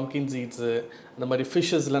 நிறைய இந்த பம்கின் சீட்ஸு, அந்த மாதிரி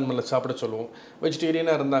ஃபிஷ்ஷஸ்லாம் நம்மளை சாப்பிட சொல்லுவோம்.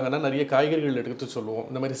 வெஜிடேரியனாக இருந்தாங்கன்னா நிறைய காய்கறிகள் எடுத்து சொல்லுவோம்.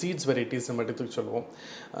 இந்த மாதிரி சீட்ஸ் வெரைட்டிஸ் நம்ம எடுத்துக்க சொல்லுவோம்.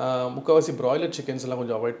 முக்கால்வாசி ப்ராய்லர் சிக்கன்ஸ்லாம்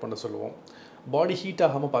கொஞ்சம் அவாய்ட் பண்ண சொல்லுவோம். பாடி ஹீட்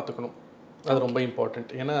ஆகாமல் பார்த்துக்கணும், அது ரொம்ப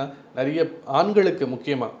இம்பார்ட்டண்ட். ஏன்னா நிறைய ஆண்களுக்கு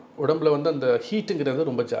முக்கியமாக உடம்புல வந்து அந்த ஹீட்டுங்கிறது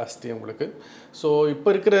ரொம்ப ஜாஸ்தி அவங்களுக்கு. ஸோ இப்போ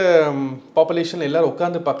இருக்கிற பாப்புலேஷன் எல்லோரும்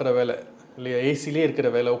உட்காந்து பார்க்குற வேலை இல்லையா, ஏசிலே இருக்கிற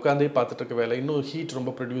வேலை, உட்காந்தே பார்த்துட்டு இருக்க வேலை, இன்னும் ஹீட்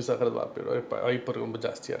ரொம்ப ப்ரொடியூஸ் ஆகிறது வாய்ப்பு ரொம்ப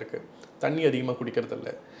ஜாஸ்தியாக இருக்குது. தண்ணி அதிகமாக குடிக்கிறது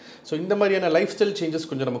இல்லை. ஸோ இந்த மாதிரியான லைஃப் ஸ்டைல் சேஞ்சஸ்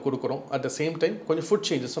கொஞ்சம் நம்ம கொடுக்குறோம். அட் த சேம் டைம் கொஞ்சம் ஃபுட்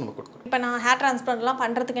சேஞ்சஸும் நம்ம கொடுக்குறோம். இப்போ நான் ஹேர் டிரான்ஸ்பிளான்ட்லாம்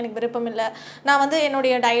பண்ணுறதுக்கு எனக்கு விருப்பம் இல்லை, நான் வந்து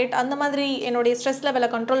என்னுடைய டயட் அந்த மாதிரி என்னுடைய ஸ்ட்ரெஸ் லெவலை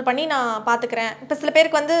கண்ட்ரோல் பண்ணி நான் பார்த்துக்கிறேன். இப்போ சில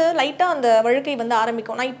பேருக்கு வந்து லைட்டாக அந்த வழுக்கை வந்து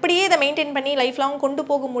ஆரம்பிக்கும், நான் இப்படியே இதை மெயின்டைன் பண்ணி லைஃப் லாங் கொண்டு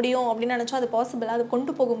போக முடியும் அப்படின்னு நினச்சா அது பாசிபிளாக? அது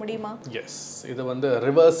கொண்டு போக முடியுமா? எஸ், இது வந்து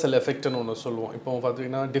ரிவர்சல் எஃபெக்ட்னு ஒன்று சொல்லுவோம். இப்போ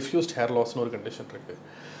பார்த்தீங்கன்னா டிஃப்யூஸ்ட் ஹேர் லாஸ்னு ஒரு கண்டிஷன் இருக்குது.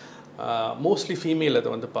 மோஸ்ட்லி ஃபீமேல் அதை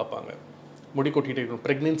வந்து பார்ப்பாங்க. முடி கொட்டிகிட்டே இருக்கும்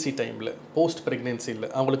ப்ரெக்னென்சி டைமில், போஸ்ட் ப்ரெக்னென்சியில்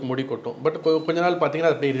அவங்களுக்கு முடி கொட்டும். பட் கொஞ்ச நாள் பார்த்தீங்கன்னா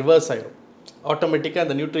அது அப்படியே ரிவர்ஸ் ஆகிடும். ஆட்டோமேட்டிக்காக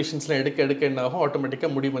அந்த நியூட்ரிஷன்ஸ்லாம் எடுக்க என்ன ஆகும்,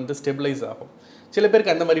 ஆட்டோமேட்டிக்காக முடி வந்து ஸ்டெபிளைஸ் ஆகும். சில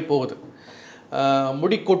பேருக்கு அந்த மாதிரி போகுது.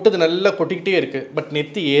 முடி கொட்டுது, நல்லா கொட்டிக்கிட்டே இருக்குது, பட்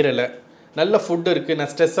நெத்தி ஏறலை, நல்ல ஃபுட்டு இருக்குது,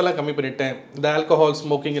 நான் ஸ்ட்ரெஸ் எல்லாம் கம்மி பண்ணிட்டேன், இந்த ஆல்கஹால்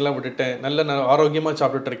ஸ்மோக்கிங் எல்லாம் விட்டுட்டேன், நான் ஆரோக்கியமாக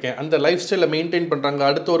சாப்பிட்டுட்டு இருக்கேன், அந்த லைஃப் ஸ்டைலில் மெயின்டைன் பண்ணுறாங்க,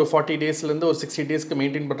 அடுத்த ஒரு 40 டேஸ்லேருந்து ஒரு 60 டேஸ்க்கு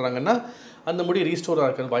மெயின்டைன் பண்ணுறாங்கன்னா அந்த முடி ரீஸ்டோர்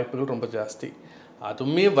ஆகிற வாய்ப்புகள் ரொம்ப ஜாஸ்தி.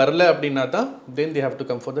 அதுவுமே வரல அப்படின்னா தான் தென் they have to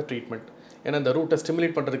come for the treatment. ஏன்னா இந்த ரூட்டை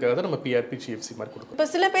ஸ்டிமுலேட் பண்ணுறதுக்காக தான் நம்ம PRP GFC மாதிரி கொடுக்கும். இப்போ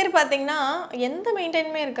சில பேர் பார்த்தீங்கன்னா எந்த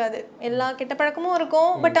மெயின்டைனுமே இருக்காது, எல்லா கெட்ட பழக்கமும்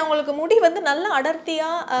இருக்கும், பட் அவங்களுக்கு முடி வந்து நல்ல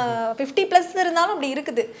அடர்த்தியாக 50+ இருந்தாலும் அப்படி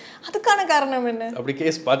இருக்குது. அதுக்கான காரணம் என்ன? அப்படி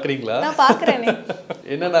கேஸ் பார்க்குறீங்களா? நான் பார்க்குறேனே.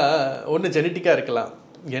 என்னன்னா ஒன்று ஜெனட்டிக்காக இருக்கலாம்,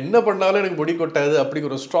 என்ன பண்ணாலும் எனக்கு முடி கொட்டாது அப்படி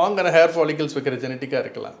ஒரு ஸ்ட்ராங்கான ஹேர் ஃபாலிகல்ஸ் வைக்கிற ஜெனட்டிக்காக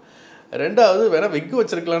இருக்கலாம். ரெண்டாவது வேணா விக்கு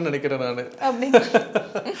வச்சிருக்கலாம்னு நினைக்கிறேன் நான்.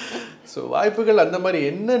 ஸோ வாய்ப்புகள் அந்த மாதிரி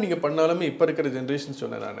என்ன நீங்கள் பண்ணாலுமே இப்போ இருக்கிற ஜென்ரேஷன்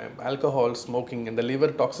சொன்னேன் நான், ஆல்கஹால் ஸ்மோக்கிங் இந்த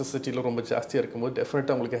லிவர் டாக்ஸிசிட்டியில் ரொம்ப ஜாஸ்தியாக இருக்கும்போது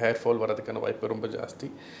டெஃபினட்டாக உங்களுக்கு ஹேர் ஃபால் வரதுக்கான வாய்ப்பு ரொம்ப ஜாஸ்தி.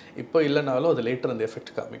 இப்போ இல்லைனாலும் அது லேட்டர் அந்த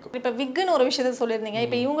எஃபெக்ட் காமிக்கும். இப்போ விக்குன்னு ஒரு விஷயத்த சொல்லியிருந்தீங்க,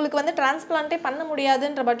 இப்போ இவங்களுக்கு வந்து டிரான்ஸ்பிளான்ட்டே பண்ண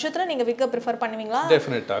முடியாதுன்ற பட்சத்தில் நீங்கள் விக்கை ப்ரிஃபர் பண்ணுவீங்களா?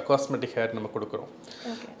 டெஃபினட்டாக காஸ்மெட்டிக் ஹேர் நம்ம கொடுக்குறோம்.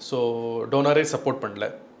 ஸோ டோனரே சப்போர்ட் பண்ணல,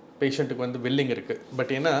 பேஷண்ட்டுக்கு வந்து வில்லிங் இருக்குது,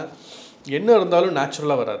 பட் ஏன்னா என்ன இருந்தாலும்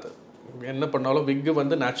நேச்சுரலாக வராது, என்ன பண்ணாலும் விக்கு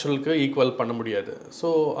வந்து நேச்சுரலுக்கு ஈக்குவல் பண்ண முடியாது. ஸோ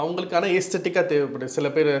அவங்களுக்கான ஏஸ்தட்டிக்காக தேவைப்படுது. சில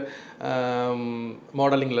பேர்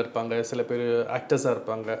மாடலிங்கில் இருப்பாங்க, சில பேர் ஆக்டர்ஸாக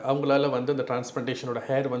இருப்பாங்க, அவங்களால வந்து இந்த டிரான்ஸ்பிளான்டேஷனோட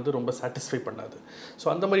ஹேர் வந்து ரொம்ப சாட்டிஸ்ஃபை பண்ணாது. ஸோ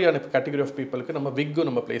அந்த மாதிரியான கேட்டகரி ஆஃப் பீப்புளுக்கு நம்ம விக்கு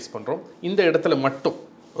நம்ம ப்ளேஸ் பண்ணுறோம். இந்த இடத்துல மட்டும்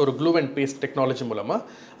ஒரு க்ளூ அண்ட் பேஸ்ட் டெக்னாலஜி மூலமாக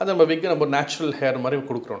அதை நம்ம விக்கு நம்ம நேச்சுரல் ஹேர் மாதிரி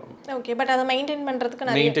கொடுக்குறோம். நம்ம ஓகே, பட் அதை மெயின்டைன்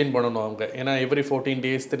பண்ணுறதுக்கு மெயின்டைன் பண்ணணும் அவங்க. ஏன்னா எவ்ரி 14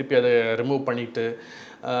 days திருப்பி அதை ரிமூவ் பண்ணிவிட்டு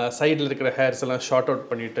சைடில் இருக்கிற ஹேர்ஸ் எல்லாம் ஷார்ட் அவுட்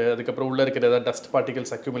பண்ணிவிட்டு அதுக்கப்புறம் உள்ளே இருக்கிற ஏதாவது டஸ்ட்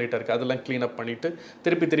பார்ட்டிகல்ஸ் அக்யூமுலேட் இருக்குது அதெல்லாம் க்ளீன் அப் பண்ணிவிட்டு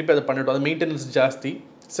திருப்பி அதை பண்ணிவிட்டோம். அது மெயின்டெனன்ஸ் ஜாஸ்தி,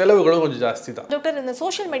 செலவுகளும் கொஞ்சம் ஜாஸ்தி தான். டாக்டர், இந்த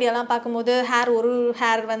சோஷியல் மீடியாலாம் பார்க்கும்போது ஒரு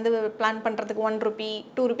ஹேர் வந்து பிளான் பண்ணுறதுக்கு ₹1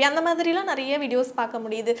 ₹2 அந்த மாதிரிலாம் நிறைய வீடியோஸ் பார்க்க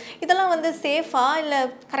முடியுது. இதெல்லாம் வந்து சேஃபா இல்லை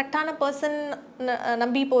கரெக்டான பர்சன்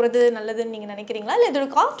நம்பி போகிறது நல்லதுன்னு நீங்கள் நினைக்கிறீங்களா, இல்லை இதோட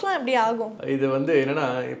காஸ்ட்லாம் எப்படி ஆகும்? இது வந்து என்னென்னா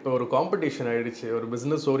இப்போ ஒரு காம்படிஷன் ஆகிடுச்சு, ஒரு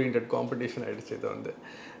பிஸ்னஸ் ஓரியன்ட் காம்படிஷன் ஆகிடுச்சு. இது வந்து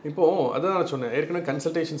இப்போது அதான் நான் சொன்னேன், ஏற்கனவே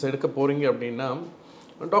கன்சல்டேஷன்ஸ் எடுக்க போகிறீங்க அப்படின்னா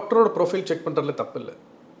டாக்டரோட ப்ரொஃபைல் செக் பண்ணுறதுல தப்பு இல்லை.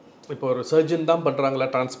 இப்போ ஒரு சர்ஜன் தான் பண்ணுறாங்களா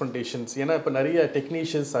டிரான்ஸ்பிளான்டேஷன்ஸ், ஏன்னா இப்போ நிறைய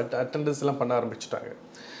டெக்னீஷியன்ஸ் அட்டெண்டன்ஸ் எல்லாம் பண்ண ஆரம்பிச்சிட்டாங்க.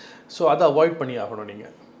 ஸோ அதை அவாய்ட் பண்ணி ஆகணும்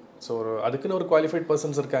நீங்கள். ஸோ அதுக்குன்னு ஒரு குவாலிஃபைட்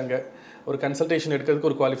பர்சன்ஸ் இருக்காங்க, ஒரு கன்சல்டேஷன்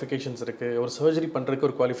எடுக்கிறதுக்கு ஒரு குவாலிஃபிகேஷன்ஸ் இருக்குது, ஒரு சர்ஜரி பண்ணுறதுக்கு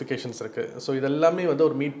ஒரு குவாலிஃபிகேஷன்ஸ் இருக்குது. ஸோ இதெல்லாமே வந்து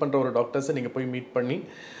ஒரு மீட் பண்ணுற ஒரு டாக்டர்ஸை நீங்கள் போய் மீட் பண்ணி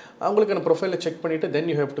அவங்களுக்கான ப்ரொஃபைலை செக் பண்ணிவிட்டு then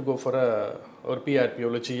you have to go for ஒரு PRP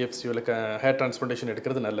இல்லை GFC இல்லை ஹேர் டிரான்ஸ்பிளான்டேஷன்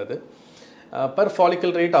எடுக்கிறது நல்லது. பர்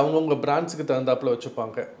ஃபாலிக்கல் ரேட் அவங்கவுங்க பிராண்ட்ஸுக்கு தகுந்தாப்பில்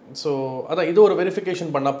வச்சுப்பாங்க. ஸோ அதான் இது ஒரு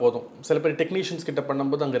வெரிஃபிகேஷன் பண்ணால் போதும். சில பேர் டெக்னீஷியன்ஸ் கிட்ட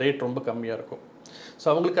பண்ணும்போது அங்கே ரேட் ரொம்ப கம்மியாக இருக்கும். ஸோ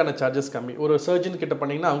அவங்களுக்கான சார்ஜஸ் கம்மி. ஒரு சர்ஜன் கிட்ட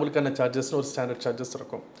பண்ணிங்கன்னா அவங்களுக்கான சார்ஜஸ்னு ஒரு ஸ்டாண்டர்ட் சார்ஜஸ்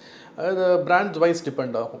இருக்கும். அது பிராண்ட் வைஸ்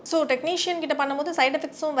டிபெண்ட் ஆகும். ஸோ டெக்னீஷியன் கிட்ட பண்ணும்போது சைட்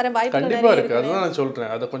எஃபெக்ட்ஸும் வர வாய்ப்பு கண்டிப்பாக இருக்குது. அதுதான் நான்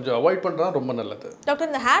சொல்கிறேன், அதை கொஞ்சம் அவாய்ட் பண்ணுறது ரொம்ப நல்லது. டாக்டர்,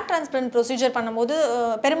 இந்த ஹேர் டிரான்ஸ்பிளான்ட் ப்ரொசீஜர் பண்ணும்போது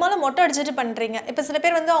பெரும்பாலும் மொட்டை அடிச்சுட்டு பண்ணுறீங்க. இப்போ சில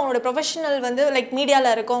பேர் வந்து அவங்களோட ப்ரொஃபஷனல் வந்து லைக்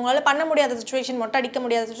மீடியாவில் இருக்கும், அவங்களால பண்ண முடியாத சுச்சுவேஷன், மொட்டை அடிக்க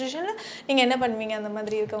முடியாத சுச்சுவேஷனில் நீங்கள் என்ன பண்ணுவீங்க அந்த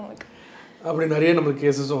மாதிரி இருக்கவங்களுக்கு? அப்படி நிறைய நம்மளுக்கு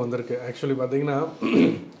கேசஸும் வந்திருக்கு. ஆக்சுவலி பார்த்தீங்கன்னா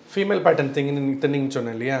ஃபீமேல் பேட்டர்ன் தின்னிங்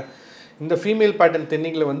சொன்னேன் இல்லையா, இந்த ஃபீமேல் பேட்டர்ன்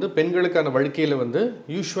தின்னிங்கில் வந்து பெண்களுக்கான வழுக்கையில் வந்து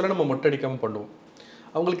யூஸ்வலாக நம்ம மொட்டை அடிக்காமல் பண்ணுவோம்.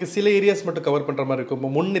 அவங்களுக்கு சில ஏரியாஸ் மட்டும் கவர் பண்ணுற மாதிரி இருக்கும். இப்போ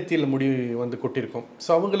முன்னெத்தியில் முடி வந்து கொட்டியிருக்கும். ஸோ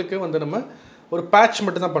அவங்களுக்கு வந்து நம்ம ஒரு பேட்ச்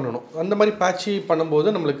மட்டும் தான் பண்ணணும். அந்த மாதிரி பேட்சி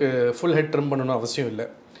பண்ணும்போது நம்மளுக்கு ஃபுல் ஹெட் ட்ரிம் பண்ணணும் அவசியம் இல்லை.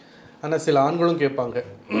 ஆனால் சில ஆண்களும் கேட்பாங்க,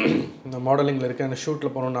 இந்த மாடலிங்கில் இருக்கேன், எனக்கு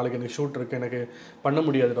ஷூட்டில் போகணும், நாளைக்கு எனக்கு ஷூட் இருக்குது, எனக்கு பண்ண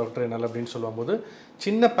முடியாது டாக்டர் என்னால் அப்படின்னு சொல்லும்போது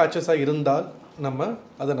சின்ன பேட்சஸாக இருந்தால்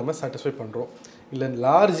அதை சாட்டிஸ்ஃபை பண்ணுறோம். இல்லை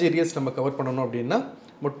லார்ஜ் ஏரியாஸ் நம்ம கவர் பண்ணணும் அப்படின்னா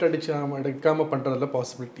மொட்டை அடிக்காமல் பண்ணுறதுல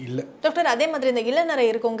பாசிபிலிட்டி இல்லை. டாக்டர், அதே மாதிரி இந்த இளநரை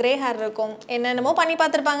இருக்கும், கிரே ஹேர் இருக்கும், என்னென்னமோ பண்ணி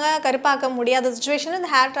பார்த்துருப்பாங்க, கருப்பாக்க முடியாத சுச்சுவேஷன் இந்த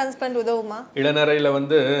ஹேர் டிரான்ஸ்பிளான்ட் உதவுமா? இளநரையில்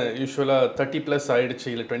வந்து யூஸ்வலாக 30+ ஆகிடுச்சு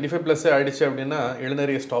இல்லை 25+ ஆகிடுச்சு அப்படின்னா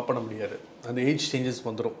இளநரையை ஸ்டாப் பண்ண முடியாது. அந்த ஏஜ் சேஞ்சஸ்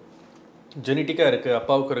வந்துடும். ஜெனட்டிக்காக இருக்குது,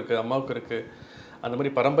 அப்பாவுக்கு இருக்குது, அம்மாவுக்கு இருக்குது, அந்த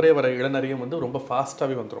மாதிரி பரம்பரையாக வர இளநரையும் வந்து ரொம்ப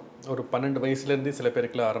ஃபாஸ்ட்டாகவே வந்துடும். ஒரு 12 வயசுலேருந்தே சில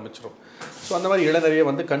பேருக்குலாம் ஆரம்பிச்சிடும். ஸோ அந்த மாதிரி இளநரையை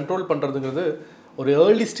வந்து கண்ட்ரோல் பண்ணுறதுங்கிறது ஒரு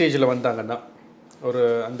ஏர்லி ஸ்டேஜில் வந்தாங்கன்னா, ஒரு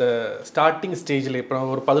அந்த ஸ்டார்டிங் ஸ்டேஜில் இப்போ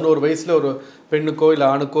ஒரு 11 வயசில் ஒரு பெண்ணுக்கோ இல்லை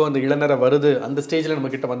ஆணுக்கோ அந்த இளநரை வருது, அந்த ஸ்டேஜில்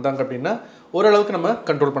நம்மக்கிட்ட வந்தாங்க அப்படின்னா ஓரளவுக்கு நம்ம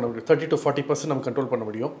கண்ட்ரோல் பண்ண முடியும். 30 to 40% நம்ம கண்ட்ரோல் பண்ண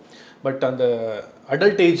முடியும். பட் அந்த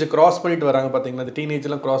அடல்ட் ஏஜ் கிராஸ் பண்ணிட்டு வராங்க பார்த்தீங்கன்னா, அந்த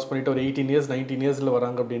டீனேஜ்லாம் கிராஸ் பண்ணிவிட்டு ஒரு 18 years 19 yearsல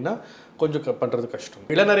வராங்க அப்படின்னா கொஞ்சம் பண்ணுறது கஷ்டம்.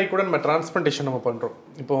 இளநரை கூட நம்ம டிரான்ஸ்பிளான்டேஷன் நம்ம பண்ணுறோம்.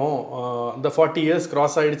 இப்போது அந்த 40 years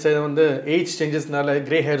கிராஸ் ஆகிடுச்சு வந்து ஏஜ் சேஞ்சஸ்னால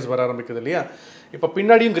கிரே ஹேர்ஸ் வர ஆரம்பிக்குது இல்லையா. இப்போ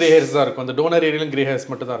பின்னாடியும் கிரே ஹேர்ஸ் தான் இருக்கும், அந்த டோனர் ஏரியாலும் கிரே ஹேர்ஸ்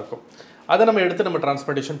மட்டும் தான் இருக்கும். அதை நம்ம எடுத்து நம்ம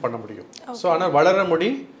டிரான்ஸ்பிளான்டேஷன் பண்ண முடியும். ஸோ ஆனால் வளர முடி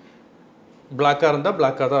பிளாக்காக இருந்தால்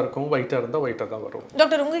பிளாக்காக தான் இருக்கும், ஒயிட்டாக இருந்தால் ஒயிட்டாக தான் வரும்.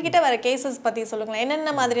 டாக்டர், உங்ககிட்ட வர கேசஸ் பற்றி சொல்லுங்களேன்.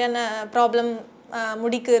 என்னென்ன மாதிரியான ப்ராப்ளம்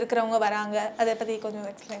முடிக்கு இருக்கிறவங்க வராங்க, அதை பற்றி கொஞ்சம்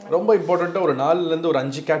எக்ஸ்பிளைன் பண்ணுங்க. ரொம்ப இம்பார்ட்டண்ட்டாக ஒரு 4லேருந்து ஒரு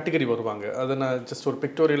 5 கேட்டகரி வருவாங்க. அதை நான் ஜஸ்ட் ஒரு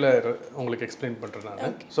பிக்டோரியலாக உங்களுக்கு எக்ஸ்பிளைன் பண்ணுறேன்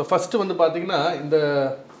நான். ஸோ ஃபஸ்ட்டு வந்து பார்த்தீங்கன்னா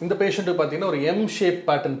இந்த பேஷண்ட்டுக்கு பார்த்தீங்கன்னா ஒரு எம் ஷேப்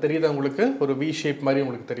பேட்டர்ன் தெரியுது உங்களுக்கு, ஒரு வி ஷேப் மாதிரி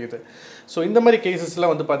உங்களுக்கு தெரியுது. ஸோ இந்த மாதிரி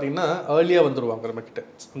கேசஸ்லாம் வந்து பார்த்தீங்கன்னா ஏர்லியாக வந்துடுவாங்க நம்மக்கிட்ட.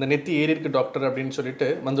 இந்த நெத்தி ஏறி இருக்கு டாக்டர் அப்படின்னு சொல்லிட்டு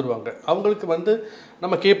வந்துடுவாங்க. அவங்களுக்கு வந்து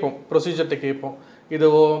நம்ம கேட்போம், ப்ரொசீஜர்கிட்ட கேட்போம்,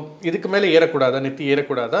 இதுக்கு மேலே ஏறக்கூடாதா, நெத்தி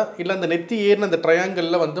ஏறக்கூடாதா, இல்லை அந்த நெத்தி ஏறின அந்த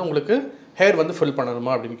ட்ரையாங்கிளில் வந்து உங்களுக்கு ஹேர் வந்து ஃபில்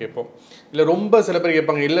பண்ணணுமா அப்படின்னு கேட்போம். இல்லை ரொம்ப சில பேர்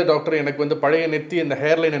கேட்பாங்க, இல்லை டாக்டர் எனக்கு வந்து பழைய நெத்தி இந்த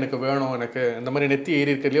ஹேர்லைன் எனக்கு வேணும், எனக்கு இந்த மாதிரி நெத்தி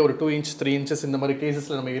ஏறி இருக்கு இல்லையா, ஒரு 2 inch 3 inches இந்த மாதிரி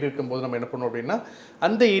கேசஸில் நம்ம ஏறி இருக்கும்போது நம்ம என்ன பண்ணுவோம் அப்படின்னா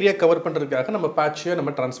அந்த ஏரியா கவர் பண்ணுறதுக்காக நம்ம பேட்சியாக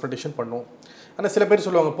நம்ம டிரான்ஸ்பிளான்டேஷன் பண்ணுவோம். ஆனால் சில பேர்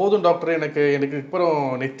சொல்லுவாங்க, போதும் டாக்டர் எனக்கு அப்புறம்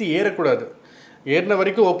நெத்தி ஏறக்கூடாது, ஏறின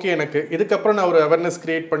வரைக்கும் ஓகே, எனக்கு இதுக்கப்புறம் நான் ஒரு அவேர்னஸ்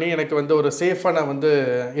க்ரியேட் பண்ணி எனக்கு வந்து ஒரு சேஃபாக நான் வந்து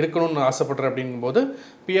இருக்கணும்னு ஆசைப்பட்றேன் அப்படிங்கும்போது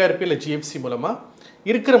பிஆர்பி இல்லை ஜிஎஃப்சி மூலமாக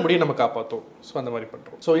இருக்கிற முடியை நம்ம காப்பாற்றுவோம். ஸோ அந்த மாதிரி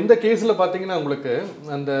பண்ணுறோம். ஸோ இந்த கேஸில் பார்த்தீங்கன்னா உங்களுக்கு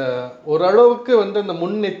அந்த ஓரளவுக்கு வந்து அந்த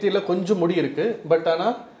முன் நெத்தியில் கொஞ்சம் முடி இருக்குது, பட்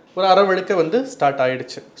ஆனால் ஒரு அரைவழுக்க வந்து ஸ்டார்ட்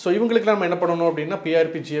ஆகிடுச்சு. ஸோ இவங்களுக்கு நம்ம என்ன பண்ணணும் அப்படின்னா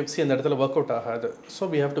பிஆர்பி ஜிஎஃப்சி அந்த இடத்துல ஒர்க் அவுட் ஆகாது. So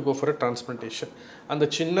we have to go for a transplantation. அந்த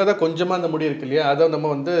சின்னதாக கொஞ்சமாக அந்த முடி இருக்கு இல்லையா, அதை நம்ம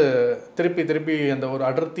வந்து திருப்பி அந்த ஒரு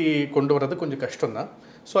அடர்த்தி கொண்டு வர்றது கொஞ்சம் கஷ்டம் தான்.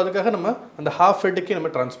 ஸோ அதுக்காக நம்ம அந்த ஹாஃப் ஹெட்டுக்கே நம்ம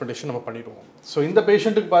டிரான்ஸ்பிளான்டேஷன் நம்ம பண்ணிடுவோம். ஸோ இந்த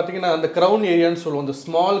பேஷண்ட்டுக்கு பார்த்தீங்கன்னா அந்த க்ரௌன் ஏரியான்னு சொல்லுவோம், அந்த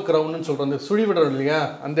ஸ்மால் க்ரௌன்னு சொல்கிறோம், அந்த சுழி விடுறோம் இல்லையா,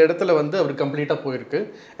 அந்த இடத்துல வந்து அவர் கம்ப்ளீட்டாக போயிருக்கு.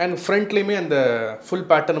 அண்ட் ஃப்ரண்ட்லேயுமே அந்த ஃபுல்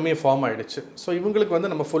பேட்டர்னுமே ஃபார்ம் ஆகிடுச்சு. ஸோ இவங்களுக்கு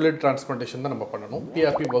வந்து நம்ம ஃபுல் ஹெட் டிரான்ஸ்பிளான்டேஷன் தான் நம்ம பண்ணணும்.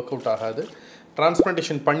 பிஆர்பி ஒர்க் அவுட் ஆகாது.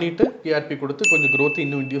 டிரான்ஸ்பிளான்டேஷன் பண்ணிவிட்டு பிஆர்பி கொடுத்து கொஞ்சம் க்ரோத்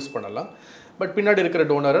இன்னும் இன்டியூஸ் பண்ணலாம். பட் பின்னாடி இருக்கிற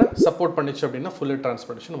டோனரை சப்போர்ட் பண்ணிச்சு அப்படின்னா ஃபுல்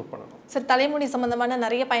டிரான்ஸ்பிளான்டேஷன் நம்ம பண்ணணும். சார், தலைமுடி சம்பந்தமான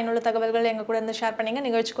நிறைய பயனுள்ள தகவல்கள் எங்கள் கூட வந்து ஷேர் பண்ணீங்க.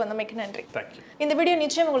 நிகழ்ச்சிக்கு வந்தமைக்கு நன்றி. தேங்க்யூ. இந்த வீடியோ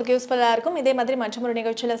நிச்சயம் உங்களுக்கு யூஸ்ஃபுல்லாக இருக்கும். இதே மாதிரி மற்றொரு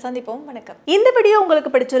நிகழ்ச்சியில் சந்திப்போம். வணக்கம். இந்த வீடியோ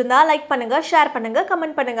உங்களுக்கு பிடிச்சிருந்தா லைக் பண்ணுங்க, ஷேர் பண்ணுங்க,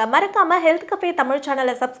 கமெண்ட் பண்ணுங்க. மறக்காம ஹெல்த் கஃபே தமிழ்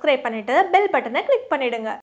சேனலை சப்ஸ்கிரைப் பண்ணிட்டு பெல் பட்டனை கிளிக் பண்ணிடுங்க.